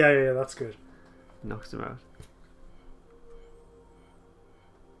 Yeah, that's good. Knocks him out.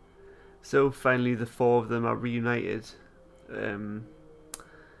 So finally the four of them are reunited in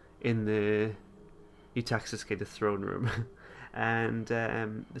the Utaxis kind of throne room. And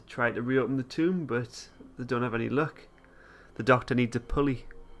they try to reopen the tomb, but they don't have any luck. The Doctor needs a pulley,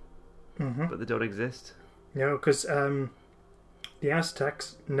 but they don't exist. No, because the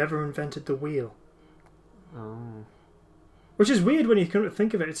Aztecs never invented the wheel. Oh. Which is weird when you come to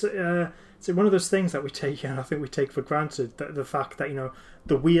think of it. It's one of those things that we take, I think we take for granted. The fact that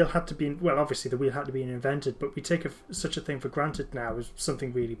the wheel had to be, well, obviously the wheel had to be invented, but we take such a thing for granted now as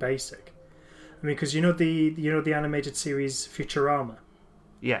something really basic. I mean, because the animated series Futurama.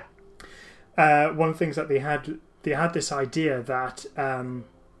 Yeah. One of the things that they had this idea that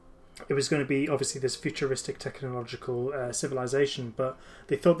it was going to be obviously this futuristic technological civilization, but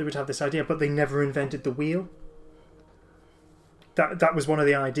they thought they would have this idea, but they never invented the wheel. That was one of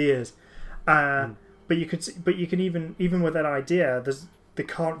the ideas. But you can even with that idea, they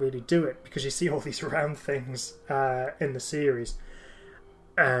can't really do it because you see all these round things in the series.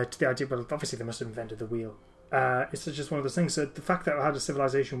 To the idea, well, obviously they must have invented the wheel. It's just one of those things. So the fact that I had a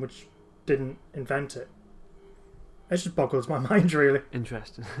civilization which didn't invent it just boggles my mind, really.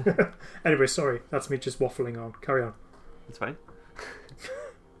 Interesting. Anyway, sorry, that's me just waffling on. Carry on. That's fine.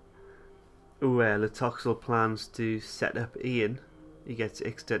 Latoxel plans to set up Ian. He gets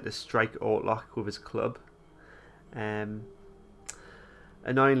Ixter to strike Ortlock with his club.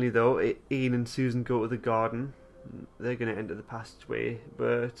 Annoyingly, though, Ian and Susan go to the garden. They're going to enter the passageway,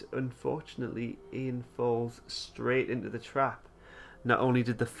 but unfortunately, Ian falls straight into the trap. Not only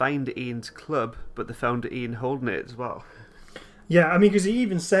did they find Ian's club, but they found Ian holding it as well. Yeah, I mean, because he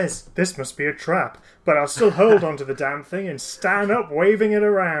even says, this must be a trap, but I'll still hold onto the damn thing and stand up waving it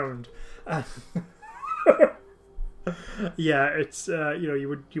around. Yeah, it's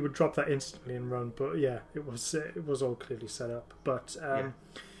you would drop that instantly and run, but yeah, it was all clearly set up. But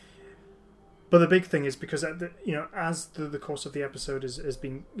But the big thing is because as the course of the episode as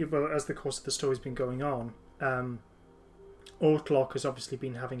the course of the story's been going on, Ortlock has obviously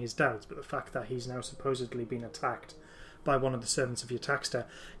been having his doubts, but the fact that he's now supposedly been attacked by one of the servants of Utaxter,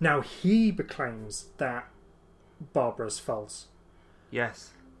 now he proclaims that Barbara's false.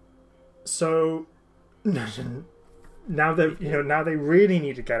 Yes. So now they really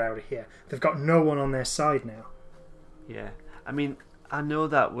need to get out of here. They've got no one on their side now. Yeah. I mean, I know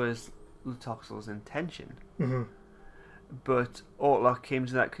that was Lutoxel's intention, Mm-hmm. but Ortlock came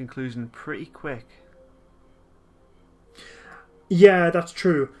to that conclusion pretty quick. Yeah, that's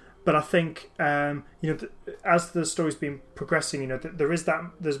true. But I think, as the story's been progressing,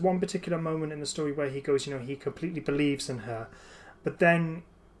 there's one particular moment in the story where he goes, he completely believes in her, but then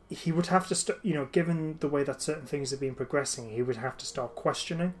he would have to, given the way that certain things have been progressing, he would have to start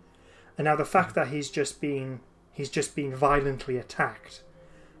questioning. And now the fact that he's just been violently attacked,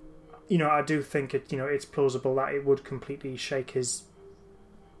 I do think it's plausible that it would completely shake his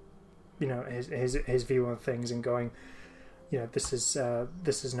view on things and going, this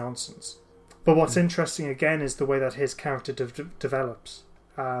is nonsense. But what's interesting again is the way that his character develops,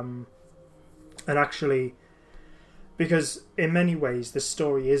 and actually, because in many ways this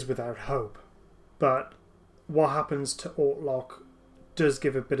story is without hope, but what happens to Ortlock does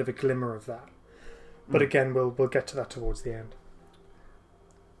give a bit of a glimmer of that. But again, we'll get to that towards the end.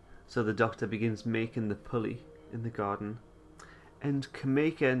 So the Doctor begins making the pulley in the garden, and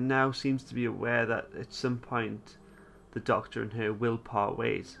Kameka now seems to be aware that at some point the Doctor and her will part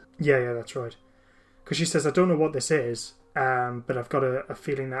ways. Yeah, that's right. Because she says, I don't know what this is, but I've got a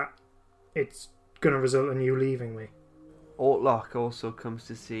feeling that it's going to result in you leaving me. Ortlock also comes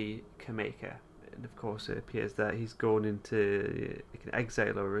to see Kameka, and of course it appears that he's going into an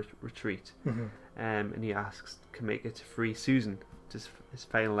exile or retreat, Mm-hmm. And he asks Kameka to free Susan, just his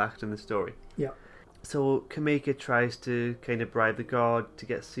final act in the story. Yeah. So Kameka tries to kind of bribe the guard to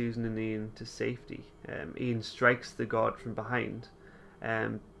get Susan and Ian to safety. Ian strikes the guard from behind,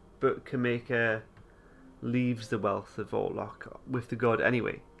 but Kameka leaves the wealth of Ortlock with the guard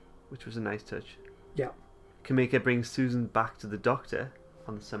anyway, which was a nice touch. Yeah. Kameka brings Susan back to the Doctor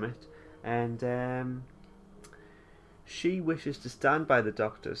on the summit, and she wishes to stand by the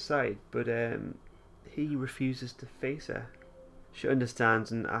Doctor's side, but he refuses to face her. She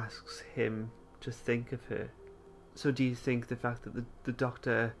understands and asks him to think of her. So do you think the fact that the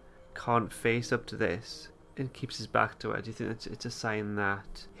Doctor can't face up to this and keeps his back to her, do you think it's a sign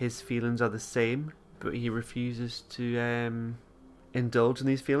that his feelings are the same, but he refuses to indulge in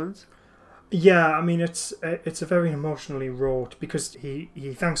these feelings? Yeah, I mean, it's a very emotionally wrought, because he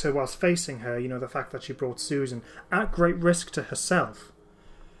thanks her whilst facing her, the fact that she brought Susan at great risk to herself.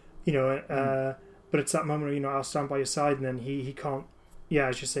 But it's that moment where, I'll stand by your side, and then he can't,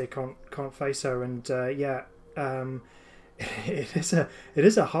 as you say, can't face her, and it is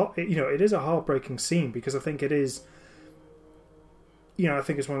a heartbreaking scene, because I think it is, I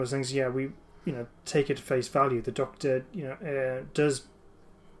think it's one of those things, we take it at face value. The Doctor, does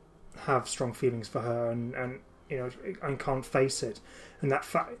have strong feelings for her, and can't face it, and that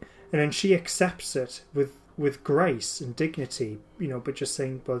fact, and then she accepts it with grace and dignity, but just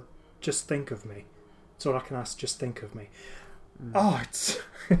saying, but just think of me. That's all I can ask. Just think of me. Oh, it's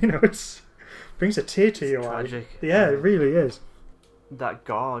it's brings a tear to your eye. Tragic. Yeah, it really is. That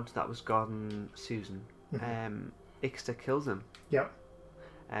guard that was guarding Susan, Ixter kills him. Yep.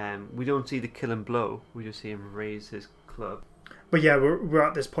 We don't see the kill and blow. We just see him raise his club. But yeah, we're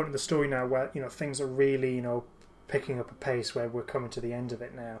at this point in the story now where things are really picking up a pace, where we're coming to the end of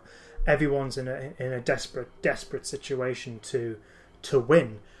it now. Everyone's in a desperate situation to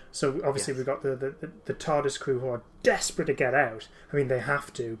win. So obviously we've got the TARDIS crew who are desperate to get out. I mean, they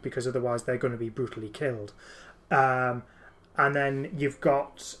have to, because otherwise they're going to be brutally killed. And then you've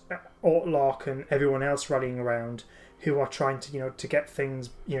got Ortlock and everyone else rallying around who are trying to get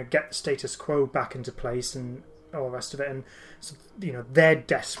things, get the status quo back into place and all the rest of it. And so, they're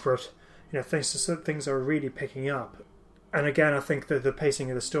desperate. Things are really picking up. And again, I think that the pacing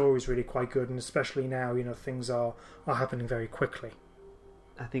of the story is really quite good, and especially now, things are happening very quickly.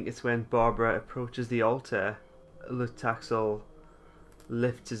 I think it's when Barbara approaches the altar, Lutaxel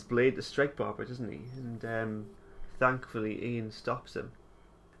lifts his blade to strike Barbara, doesn't he? And thankfully Ian stops him,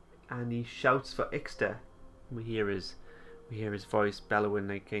 and he shouts for Ixter. We hear his voice bellowing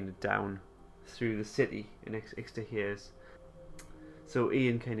kind of down through the city, and Ixter hears. So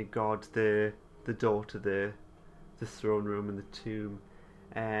Ian kind of guards the door to the throne room and the tomb,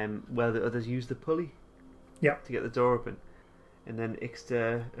 while the others use the pulley to get the door open. And then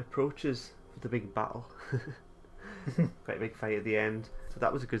Ixter approaches for the big battle. Quite a big fight at the end. So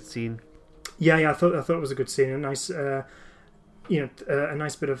that was a good scene. Yeah, I thought it was a good scene. A nice, a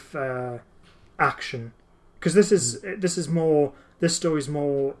nice bit of action. Because this story's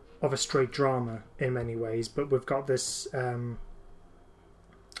more of a straight drama in many ways, but we've got this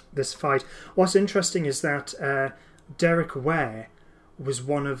this fight. What's interesting is that Derek Ware was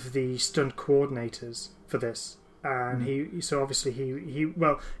one of the stunt coordinators for this. And he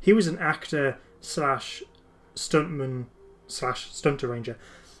was an actor / stuntman slash stunt arranger,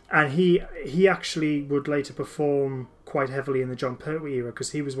 and he actually would later perform quite heavily in the Jon Pertwee era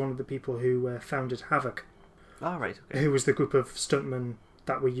because he was one of the people who founded Havoc. Oh, right. Okay. Who was the group of stuntmen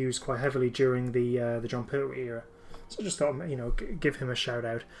that were used quite heavily during the Jon Pertwee era. So I just thought, give him a shout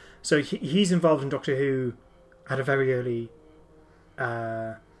out. So he's involved in Doctor Who at a very early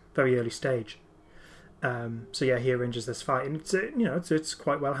stage. So yeah, he arranges this fight, and it's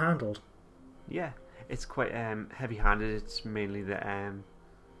quite well handled. Yeah, it's quite heavy-handed. It's mainly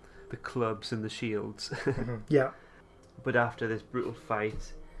the clubs and the shields. Mm-hmm. Yeah. But after this brutal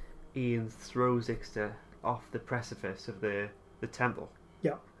fight, Ian throws Ixter off the precipice of the temple.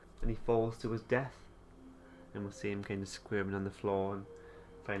 Yeah. And he falls to his death. And we'll see him kind of squirming on the floor and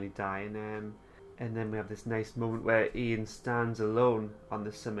finally dying. And then we have this nice moment where Ian stands alone on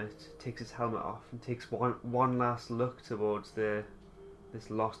the summit, takes his helmet off, and takes one last look towards this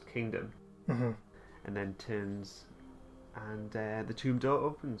lost kingdom. Mm-hmm. And then turns, and the tomb door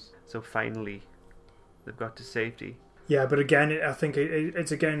opens. So finally, they've got to safety. Yeah, but again, I think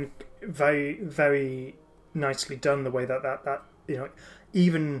it's again very, very nicely done, the way that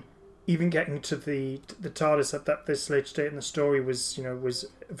even getting to the TARDIS at this late stage in the story was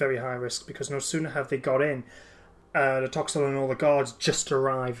very high risk, because no sooner have they got in, the Toxel and all the guards just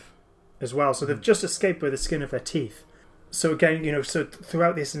arrive as well, so they've just escaped with the skin of their teeth. So again, so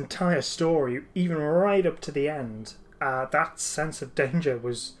throughout this entire story, even right up to the end, that sense of danger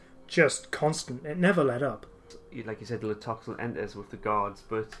was just constant. It never let up. Like you said, Toxel enters with the guards,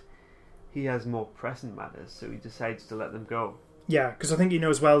 but he has more pressing matters, so he decides to let them go. Yeah, because I think he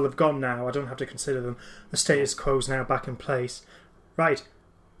knows, well, they've gone now, I don't have to consider them. The status quo's now back in place. Right,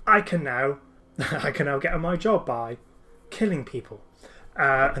 I can now get on my job by killing people.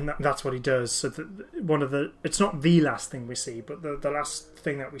 And that's what he does. So it's not the last thing we see, but the last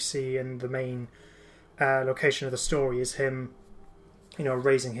thing that we see in the main location of the story is him,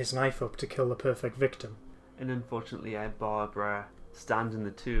 raising his knife up to kill the perfect victim. And unfortunately, Barbara stands in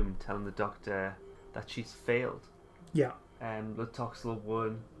the tomb telling the Doctor that she's failed. Yeah. Toxel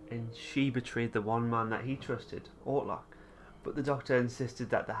won, and she betrayed the one man that he trusted, Ortlock. But the Doctor insisted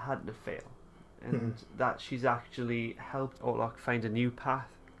that they hadn't to fail, and that she's actually helped Ortlock find a new path.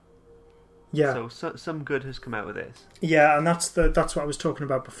 Yeah. So some good has come out of this. Yeah, and that's what I was talking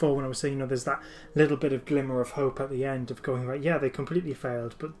about before when I was saying, there's that little bit of glimmer of hope at the end of going, right, yeah, they completely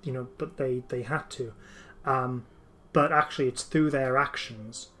failed, but but they had to. But actually, it's through their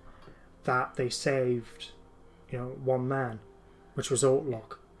actions that they saved, one man, which was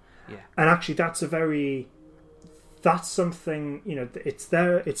Ortlock. Yeah. And actually, that's something, it's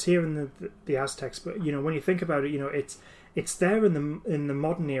there, it's here in the Aztecs, but when you think about it, it's there in the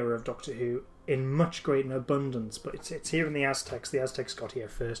modern era of Doctor Who in much greater abundance, but it's here in the Aztecs. The Aztecs got here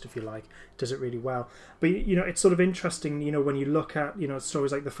first, if you like, does it really well. But it's sort of interesting, when you look at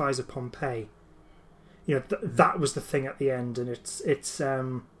stories like the Fires of Pompeii. That was the thing at the end, and it's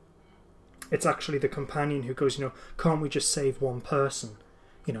actually the companion who goes, can't we just save one person?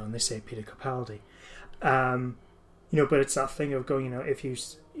 And they say Peter Capaldi. But it's that thing of going, if you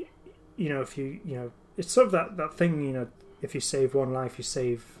it's sort of that thing, if you save one life, you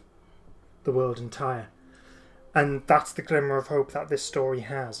save the world entire. And that's the glimmer of hope that this story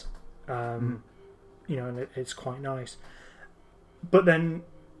has. And it's quite nice. But then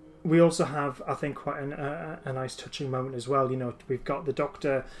we also have, I think, quite a nice touching moment as well. We've got the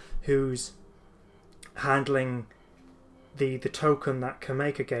Doctor who's handling the token that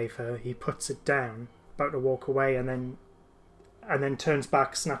Kameka gave her. He puts it down, about to walk away, and then turns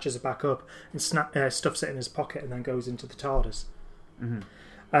back, snatches it back up, and stuffs it in his pocket, and then goes into the TARDIS. Mm-hmm.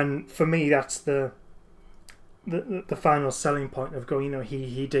 And for me, that's the final selling point of going,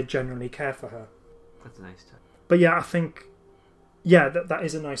 he did genuinely care for her. That's a nice touch. But yeah, I think, that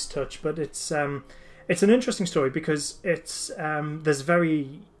is a nice touch, but it's an interesting story because it's there's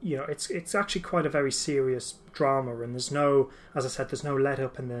very it's actually quite a very serious drama, and there's no, as I said, there's no let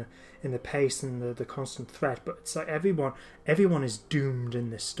up in the pace and the constant threat, but it's like everyone is doomed in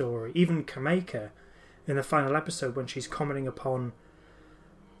this story. Even Kameka in the final episode, when she's commenting upon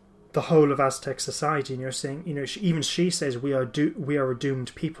the whole of Aztec society, and you're saying, even she says, we are a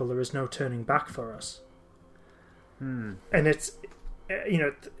doomed people, there is no turning back for us. And it's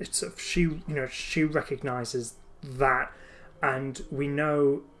she recognizes that, and we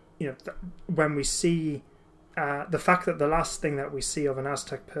know when we see the fact that the last thing that we see of an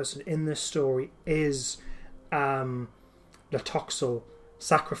Aztec person in this story is Latoxel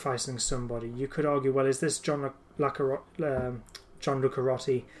sacrificing somebody. You could argue, well, is this John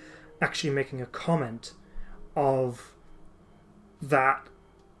Lucarotti actually making a comment of that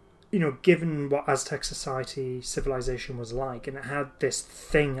given what Aztec civilization was like, and it had this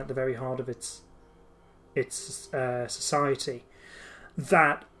thing at the very heart of its society,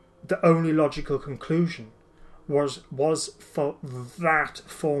 that the only logical conclusion was for that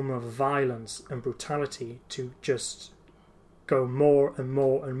form of violence and brutality to just go more and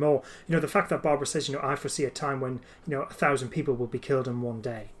more and more. The fact that Barbara says, I foresee a time when 1,000 people will be killed in one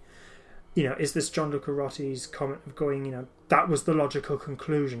day. Is this John Le Carotti's comment of going, that was the logical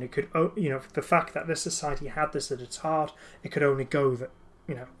conclusion? It could, the fact that this society had this at its heart, it could only go that,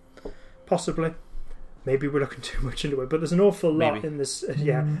 possibly. Maybe we're looking too much into it, but there's an awful lot in this.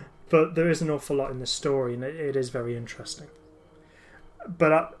 But there is an awful lot in this story, and it is very interesting.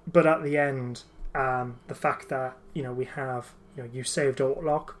 But at the end, the fact that we have you saved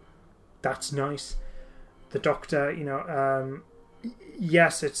Ortlock, that's nice. The Doctor,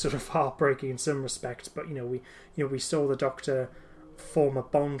 yes, it's sort of heartbreaking in some respects, but we saw the Doctor form a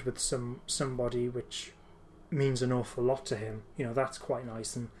bond with somebody, which means an awful lot to him. That's quite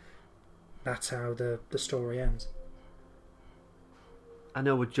nice, and that's how the story ends. I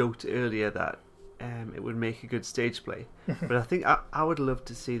know we joked earlier that it would make a good stage play, but I think I would love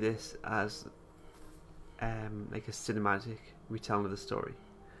to see this as like a cinematic retelling of the story.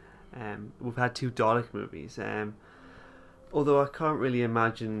 We've had 2 Dalek movies, although I can't really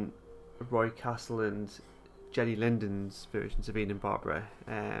imagine Roy Castle and Jenny Linden's versions of Ian and Barbara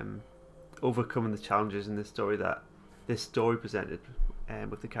overcoming the challenges in this story that this story presented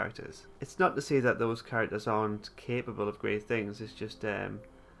with the characters. It's not to say that those characters aren't capable of great things, it's just the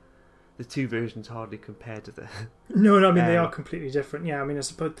 2 versions hardly compare to the... No, I mean, they are completely different. Yeah, I mean, I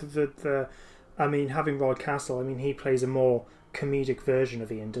suppose having Roy Castle, he plays a more comedic version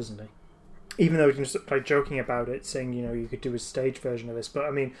of Ian, doesn't he? Even though he can just play joking about it, saying, you could do a stage version of this, but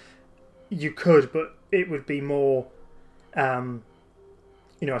you could, but it would be more, a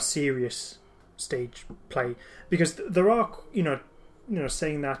serious stage play, because there are,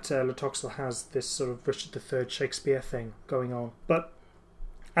 saying that Le Toxel has this sort of Richard III Shakespeare thing going on, but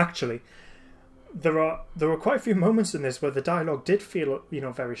actually, there were quite a few moments in this where the dialogue did feel,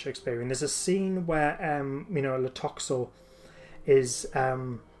 very Shakespearean. There's a scene where, Le Toxel is,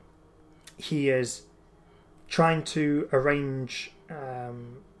 he is trying to arrange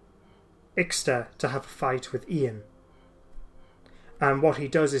Ixta to have a fight with Ian. And what he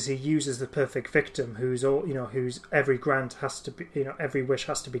does is he uses the perfect victim, whose every grant has to be, every wish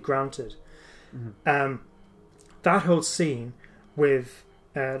has to be granted. Mm-hmm. That whole scene with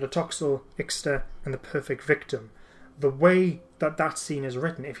Le Toxel, Ixta, and the perfect victim, the way that scene is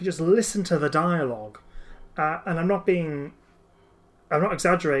written, if you just listen to the dialogue, and I'm not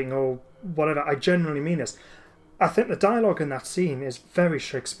exaggerating or whatever, I genuinely mean this. I think the dialogue in that scene is very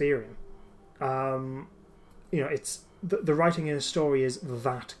Shakespearean. It's the writing in the story is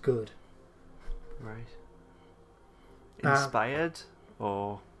that good. Right. Inspired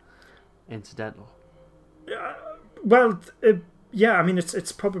or incidental? It's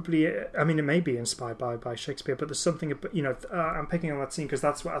probably. It may be inspired by Shakespeare, but there's something. I'm picking on that scene because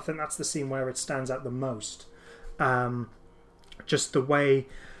that's the scene where it stands out the most. Just the way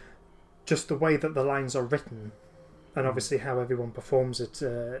that the lines are written, and obviously how everyone performs it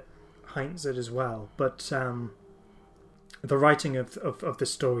heightens it as well. But the writing of the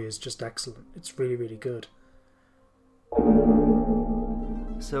story is just excellent. It's really, really good.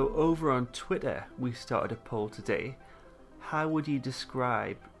 So over on Twitter, we started a poll today. How would you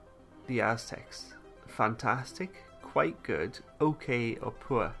describe the Aztecs? Fantastic, quite good, okay or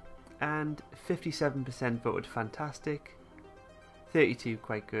poor? And 57% voted fantastic, 32%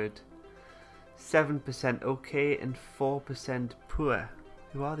 quite good, 7% okay, and 4% poor.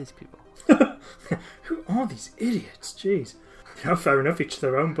 Who are these people? Who are these idiots? Jeez. Fair enough, each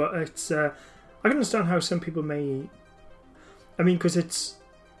their own, but it's... I can understand how some people may... because it's...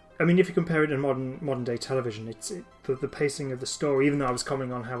 if you compare it to modern day television, the pacing of the story, even though I was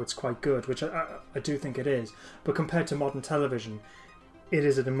commenting on how it's quite good, which I do think it is, but compared to modern television, it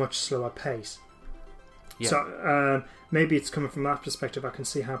is at a much slower pace. Yeah. So maybe it's coming from that perspective. I can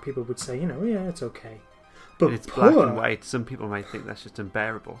see how people would say, yeah, it's okay. But it's black and white. Some people might think that's just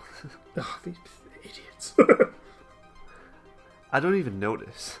unbearable. Oh, these idiots. I don't even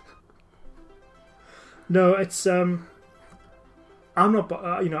notice. No, it's... I'm not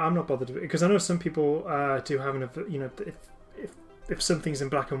bothered because I know some people do have if something's in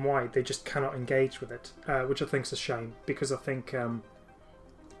black and white, they just cannot engage with it, which I think is a shame, because I think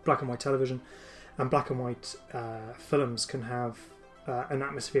black and white television and black and white films can have an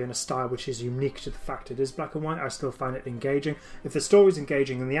atmosphere and a style which is unique to the fact it is black and white. I still find it engaging. If the story's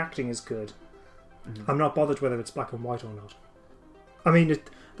engaging and the acting is good, I'm not bothered whether it's black and white or not. I mean,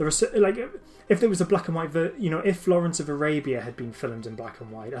 there are like if there was a black and white, if Lawrence of Arabia had been filmed in black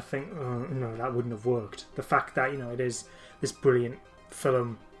and white, I think no, that wouldn't have worked. The fact that it is this brilliant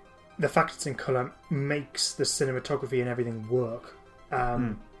film, the fact it's in colour makes the cinematography and everything work.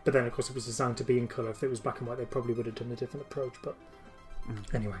 But then, of course, it was designed to be in colour. If it was black and white, they probably would have done a different approach. But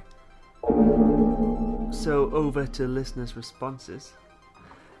anyway. So over to listeners' responses.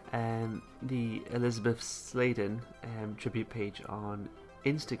 The Elizabeth Sladen tribute page on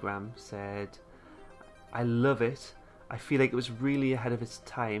Instagram said, "I love it. I feel like it was really ahead of its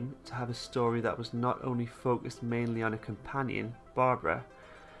time to have a story that was not only focused mainly on a companion, Barbara,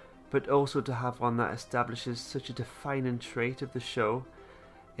 but also to have one that establishes such a defining trait of the show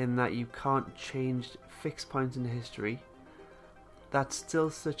in that you can't change fixed points in history. That's still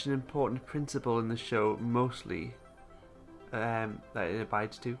such an important principle in the show, mostly, that it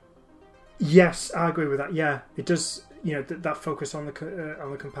abides to." Yes, I agree with that. Yeah, it does. That focus on the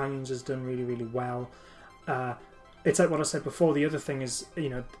companions is done really, really well. It's like what I said before. The other thing is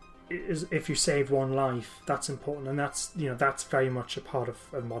if you save one life, that's important, and that's very much a part of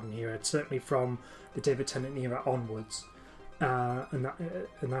a modern era. It's certainly from the David Tennant era onwards, and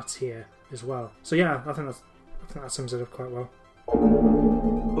that's here as well. So yeah, I think that sums it up quite well.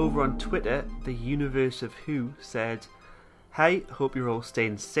 Over on Twitter, the Universe of Who said, "Hey, hope you're all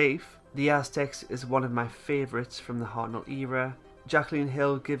staying safe. The Aztecs is one of my favourites from the Hartnell era. Jacqueline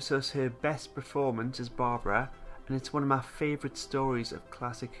Hill gives us her best performance as Barbara, and it's one of my favourite stories of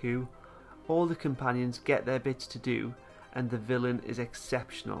classic Who. All the companions get their bits to do, and the villain is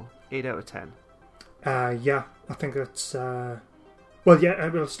exceptional. 8 out of 10. Yeah, I think that's... Well, yeah,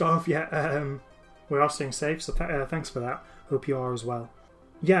 we'll start off, yeah. We are staying safe, so thanks for that. Hope you are as well.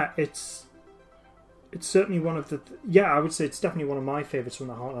 Yeah, it's certainly one of the... I would say it's definitely one of my favourites from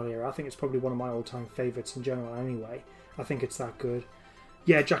the Hartnell era. I think it's probably one of my all-time favourites in general anyway. I think it's that good.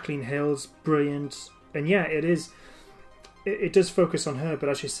 Yeah, Jacqueline Hill's brilliant. And yeah, it is... It does focus on her, but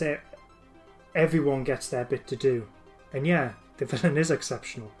as you say, everyone gets their bit to do. And yeah, the villain is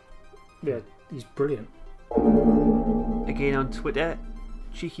exceptional. Yeah, he's brilliant. Again on Twitter,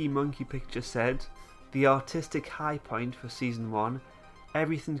 Cheeky Monkey Picture said, "The artistic high point for season 1.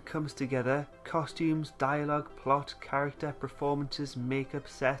 Everything comes together. Costumes, dialogue, plot, character, performances, makeup,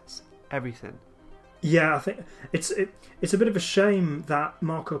 sets, everything." Yeah, I think it's a bit of a shame that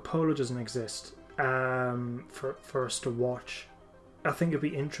Marco Polo doesn't exist for us to watch. I think it'd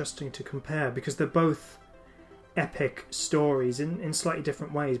be interesting to compare because they're both epic stories in slightly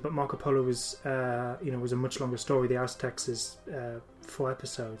different ways. But Marco Polo was was a much longer story. The Aztecs is 4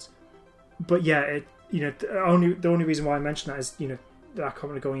 episodes. But yeah, the only reason why I mention that is that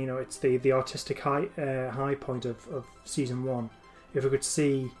comment going, it's the artistic high point of season 1. If we could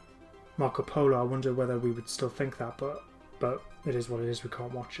see Marco Polo, I wonder whether we would still think that, but it is what it is. We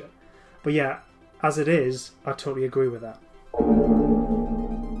can't watch it. But yeah, as it is, I totally agree with that.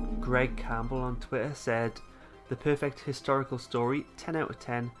 Greg Campbell on Twitter said, "The perfect historical story, 10 out of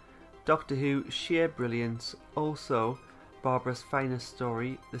 10. Doctor Who, sheer brilliance. Also, Barbara's finest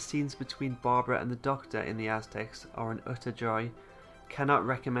story. The scenes between Barbara and the Doctor in the Aztecs are an utter joy. Cannot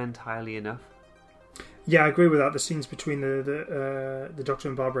recommend highly enough." Yeah, I agree with that. The scenes between the Doctor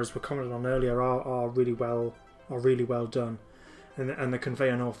and Barbara, as we commented on earlier, are really well done, and they convey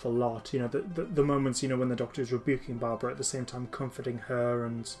an awful lot. The moments when the Doctor is rebuking Barbara at the same time comforting her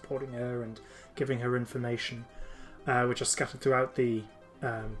and supporting her and giving her information, which are scattered throughout the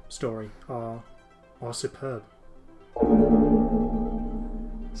story, are superb.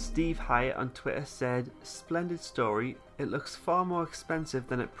 Steve Hyatt on Twitter said, "Splendid story. It looks far more expensive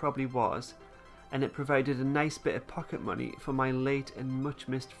than it probably was, and it provided a nice bit of pocket money for my late and much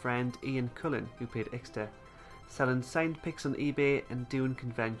missed friend Ian Cullen, who played Ixter, selling signed pics on eBay and doing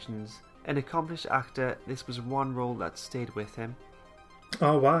conventions. An accomplished actor, this was one role that stayed with him."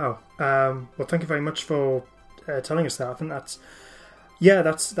 Oh wow! Well, thank you very much for telling us that. I think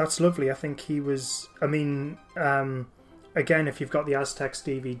that's lovely. I think he was. I mean, again, if you've got the Aztecs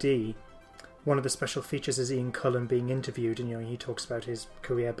DVD, one of the special features is Ian Cullen being interviewed, and he talks about his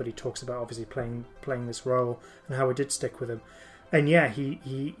career, but he talks about obviously playing this role and how it did stick with him. And yeah,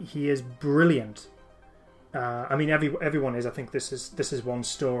 he is brilliant. I mean, everyone is. I think this is one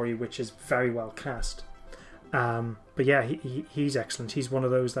story which is very well cast. But yeah, he's excellent. He's one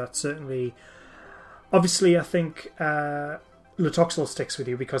of those that certainly, obviously, I think Lutoxel sticks with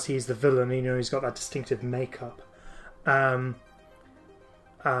you because he's the villain. He's got that distinctive makeup.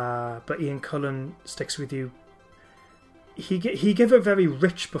 But Ian Cullen sticks with you. He gave a very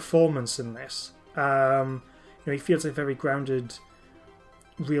rich performance in this. He feels a very grounded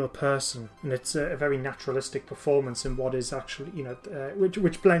real person, and it's a very naturalistic performance in what is actually,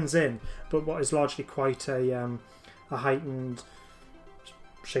 which blends in, but what is largely quite a heightened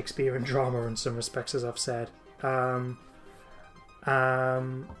Shakespearean drama in some respects, as I've said. And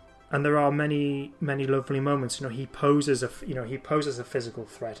there are many lovely moments. He poses a physical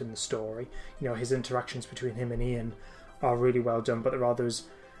threat in the story. His interactions between him and Ian are really well done, but there are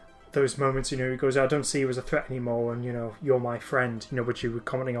those moments, he goes, I don't see you as a threat anymore, and you're my friend, which you were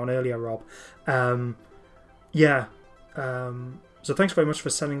commenting on earlier, Rob. So thanks very much for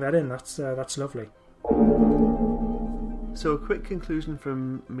sending that in. That's lovely. So a quick conclusion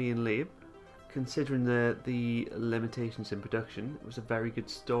from me and Liam. Considering the limitations in production, it was a very good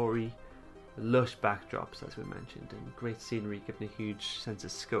story, lush backdrops as we mentioned, and great scenery giving a huge sense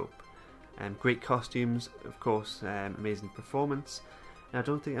of scope. Great costumes, of course, amazing performance. And I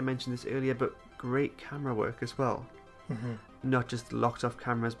don't think I mentioned this earlier, but great camera work as well. Mm-hmm. Not just locked off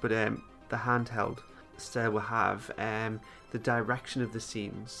cameras, but the handheld style will have, the direction of the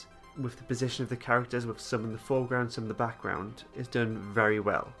scenes, with the position of the characters, with some in the foreground, some in the background, is done very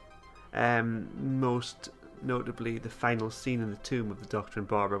well. Most notably the final scene in the tomb of the Doctor and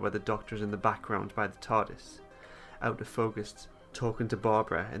Barbara, where the Doctor is in the background by the TARDIS, out of focus, talking to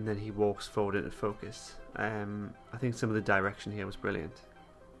Barbara, and then he walks forward into focus. I think some of the direction here was brilliant.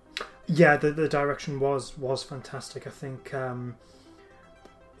 Yeah, the direction was fantastic. I think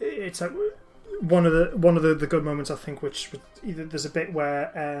it's like one of the good moments. I think which either there's a bit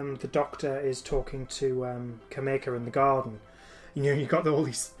where the Doctor is talking to Kameka in the garden. You got all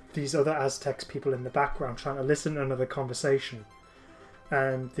these other Aztecs people in the background trying to listen to another conversation,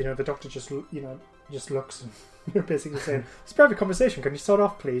 and the Doctor just looks and basically saying, "It's a private conversation. Can you start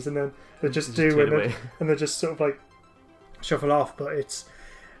off, please?" And then they just do, and they just sort of like shuffle off. But it's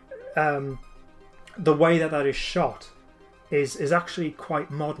the way that is shot is actually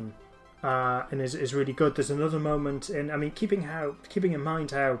quite modern, and is really good. There's another moment keeping in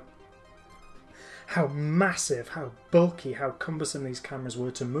mind how massive, how bulky, how cumbersome these cameras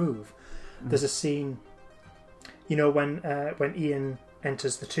were to move. There's a scene, when Ian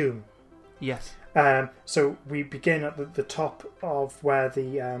enters the tomb. Yes. So we begin at the top of where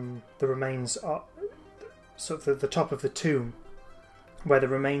the remains are, sort of the top of the tomb, where the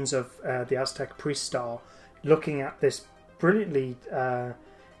remains of the Aztec priest are, looking at this brilliantly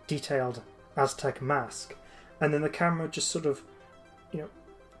detailed Aztec mask, and then the camera just sort of,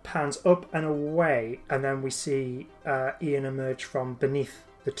 pans up and away, and then we see Ian emerge from beneath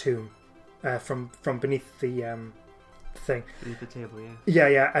the tomb, from beneath the thing. Beneath the table, yeah.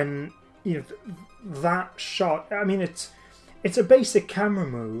 Yeah, and that shot. It's a basic camera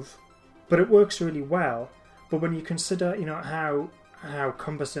move, but it works really well. But when you consider, how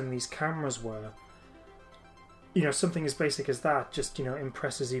cumbersome these cameras were, something as basic as that just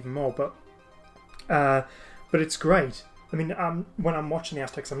impresses even more. But it's great. When I'm watching the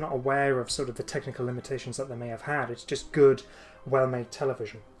Aztecs, I'm not aware of sort of the technical limitations that they may have had. It's just good, well-made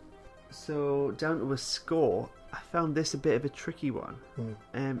television. So, down to a score, I found this a bit of a tricky one.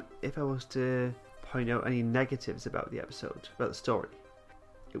 If I was to point out any negatives about the episode, about the story,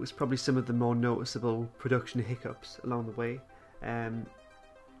 it was probably some of the more noticeable production hiccups along the way.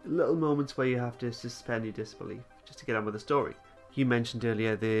 Little moments where you have to suspend your disbelief just to get on with the story. You mentioned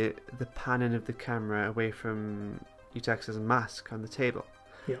earlier the panning of the camera away from Utex's mask on the table.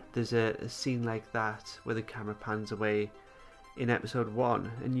 Yeah. There's a scene like that where the camera pans away in episode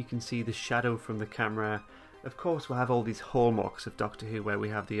 1, and you can see the shadow from the camera. Of course, we'll have all these hallmarks of Doctor Who where we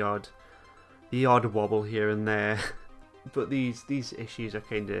have the odd wobble here and there, but these issues are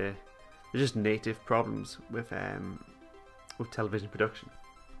they're just native problems with television production.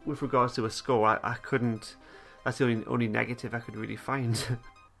 With regards to a score, I couldn't. That's the only negative I could really find.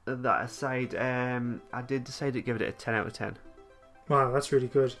 That aside, I did decide to give it a 10 out of 10. Wow, that's really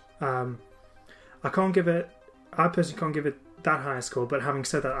good. I personally can't give it that high a score, but having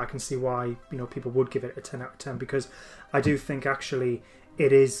said that, I can see why people would give it a 10 out of 10, because I do think actually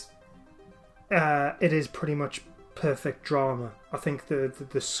it is pretty much perfect drama. I think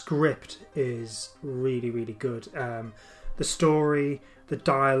the script is really, really good. The story, the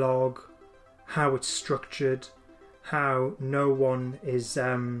dialogue, how it's structured, how no one is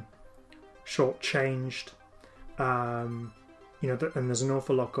shortchanged. And there's an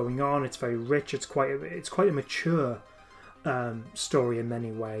awful lot going on. It's very rich. It's quite a mature story in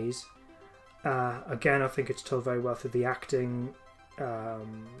many ways. Again, I think it's told very well through the acting,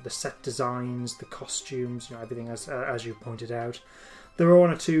 the set designs, the costumes, everything as you pointed out. There are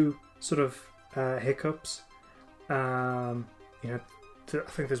one or two sort of hiccups. I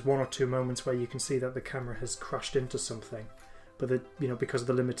think there's one or two moments where you can see that the camera has crashed into something, but that, you know, because of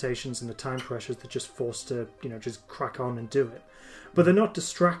the limitations and the time pressures, they're just forced to, you know, just crack on and do it. But they're not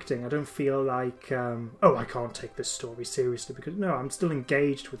distracting. I don't feel like, oh, I can't take this story seriously, because no, I'm still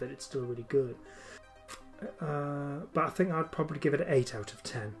engaged with it. It's still really good. But I think I'd probably give it an 8 out of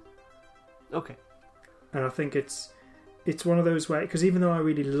 10. Okay. And I think it's one of those where, because even though I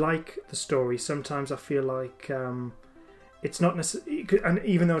really like the story, sometimes I feel like it's not necessarily, and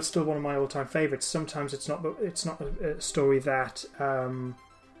even though it's still one of my all-time favourites, sometimes it's not a story that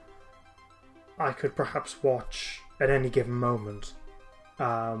I could perhaps watch at any given moment.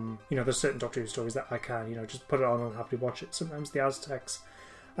 You know, there's certain Doctor Who stories that I can, you know, just put it on and happily watch it. Sometimes the Aztecs,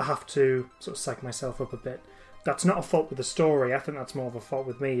 I have to sort of psych myself up a bit. That's not a fault with the story. I think that's more of a fault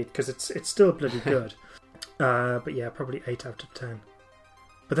with me, because it's still bloody good. But yeah, probably 8 out of 10.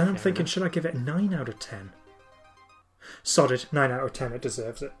 But then I'm thinking, should I give it a 9 out of 10? Sod it, 9 out of 10, it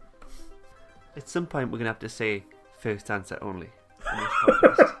deserves it. At some point, we're going to have to say first answer only on this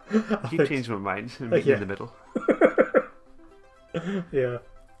podcast. I keep changing my mind and meeting in the middle. Yeah.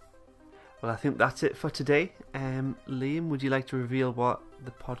 Well, I think that's it for today. Liam, would you like to reveal what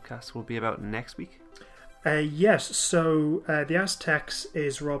the podcast will be about next week? Yes, so The Aztecs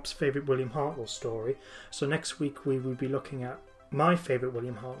is Rob's favourite William Hartnell story. So next week we will be looking at my favourite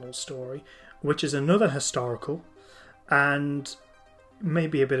William Hartnell story, which is another historical, and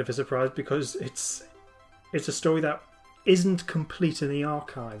maybe a bit of a surprise because it's a story that isn't complete in the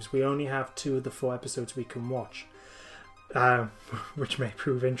archives. We only have 2 of the 4 episodes we can watch, which may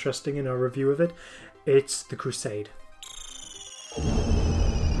prove interesting in our review of it. It's The Crusade.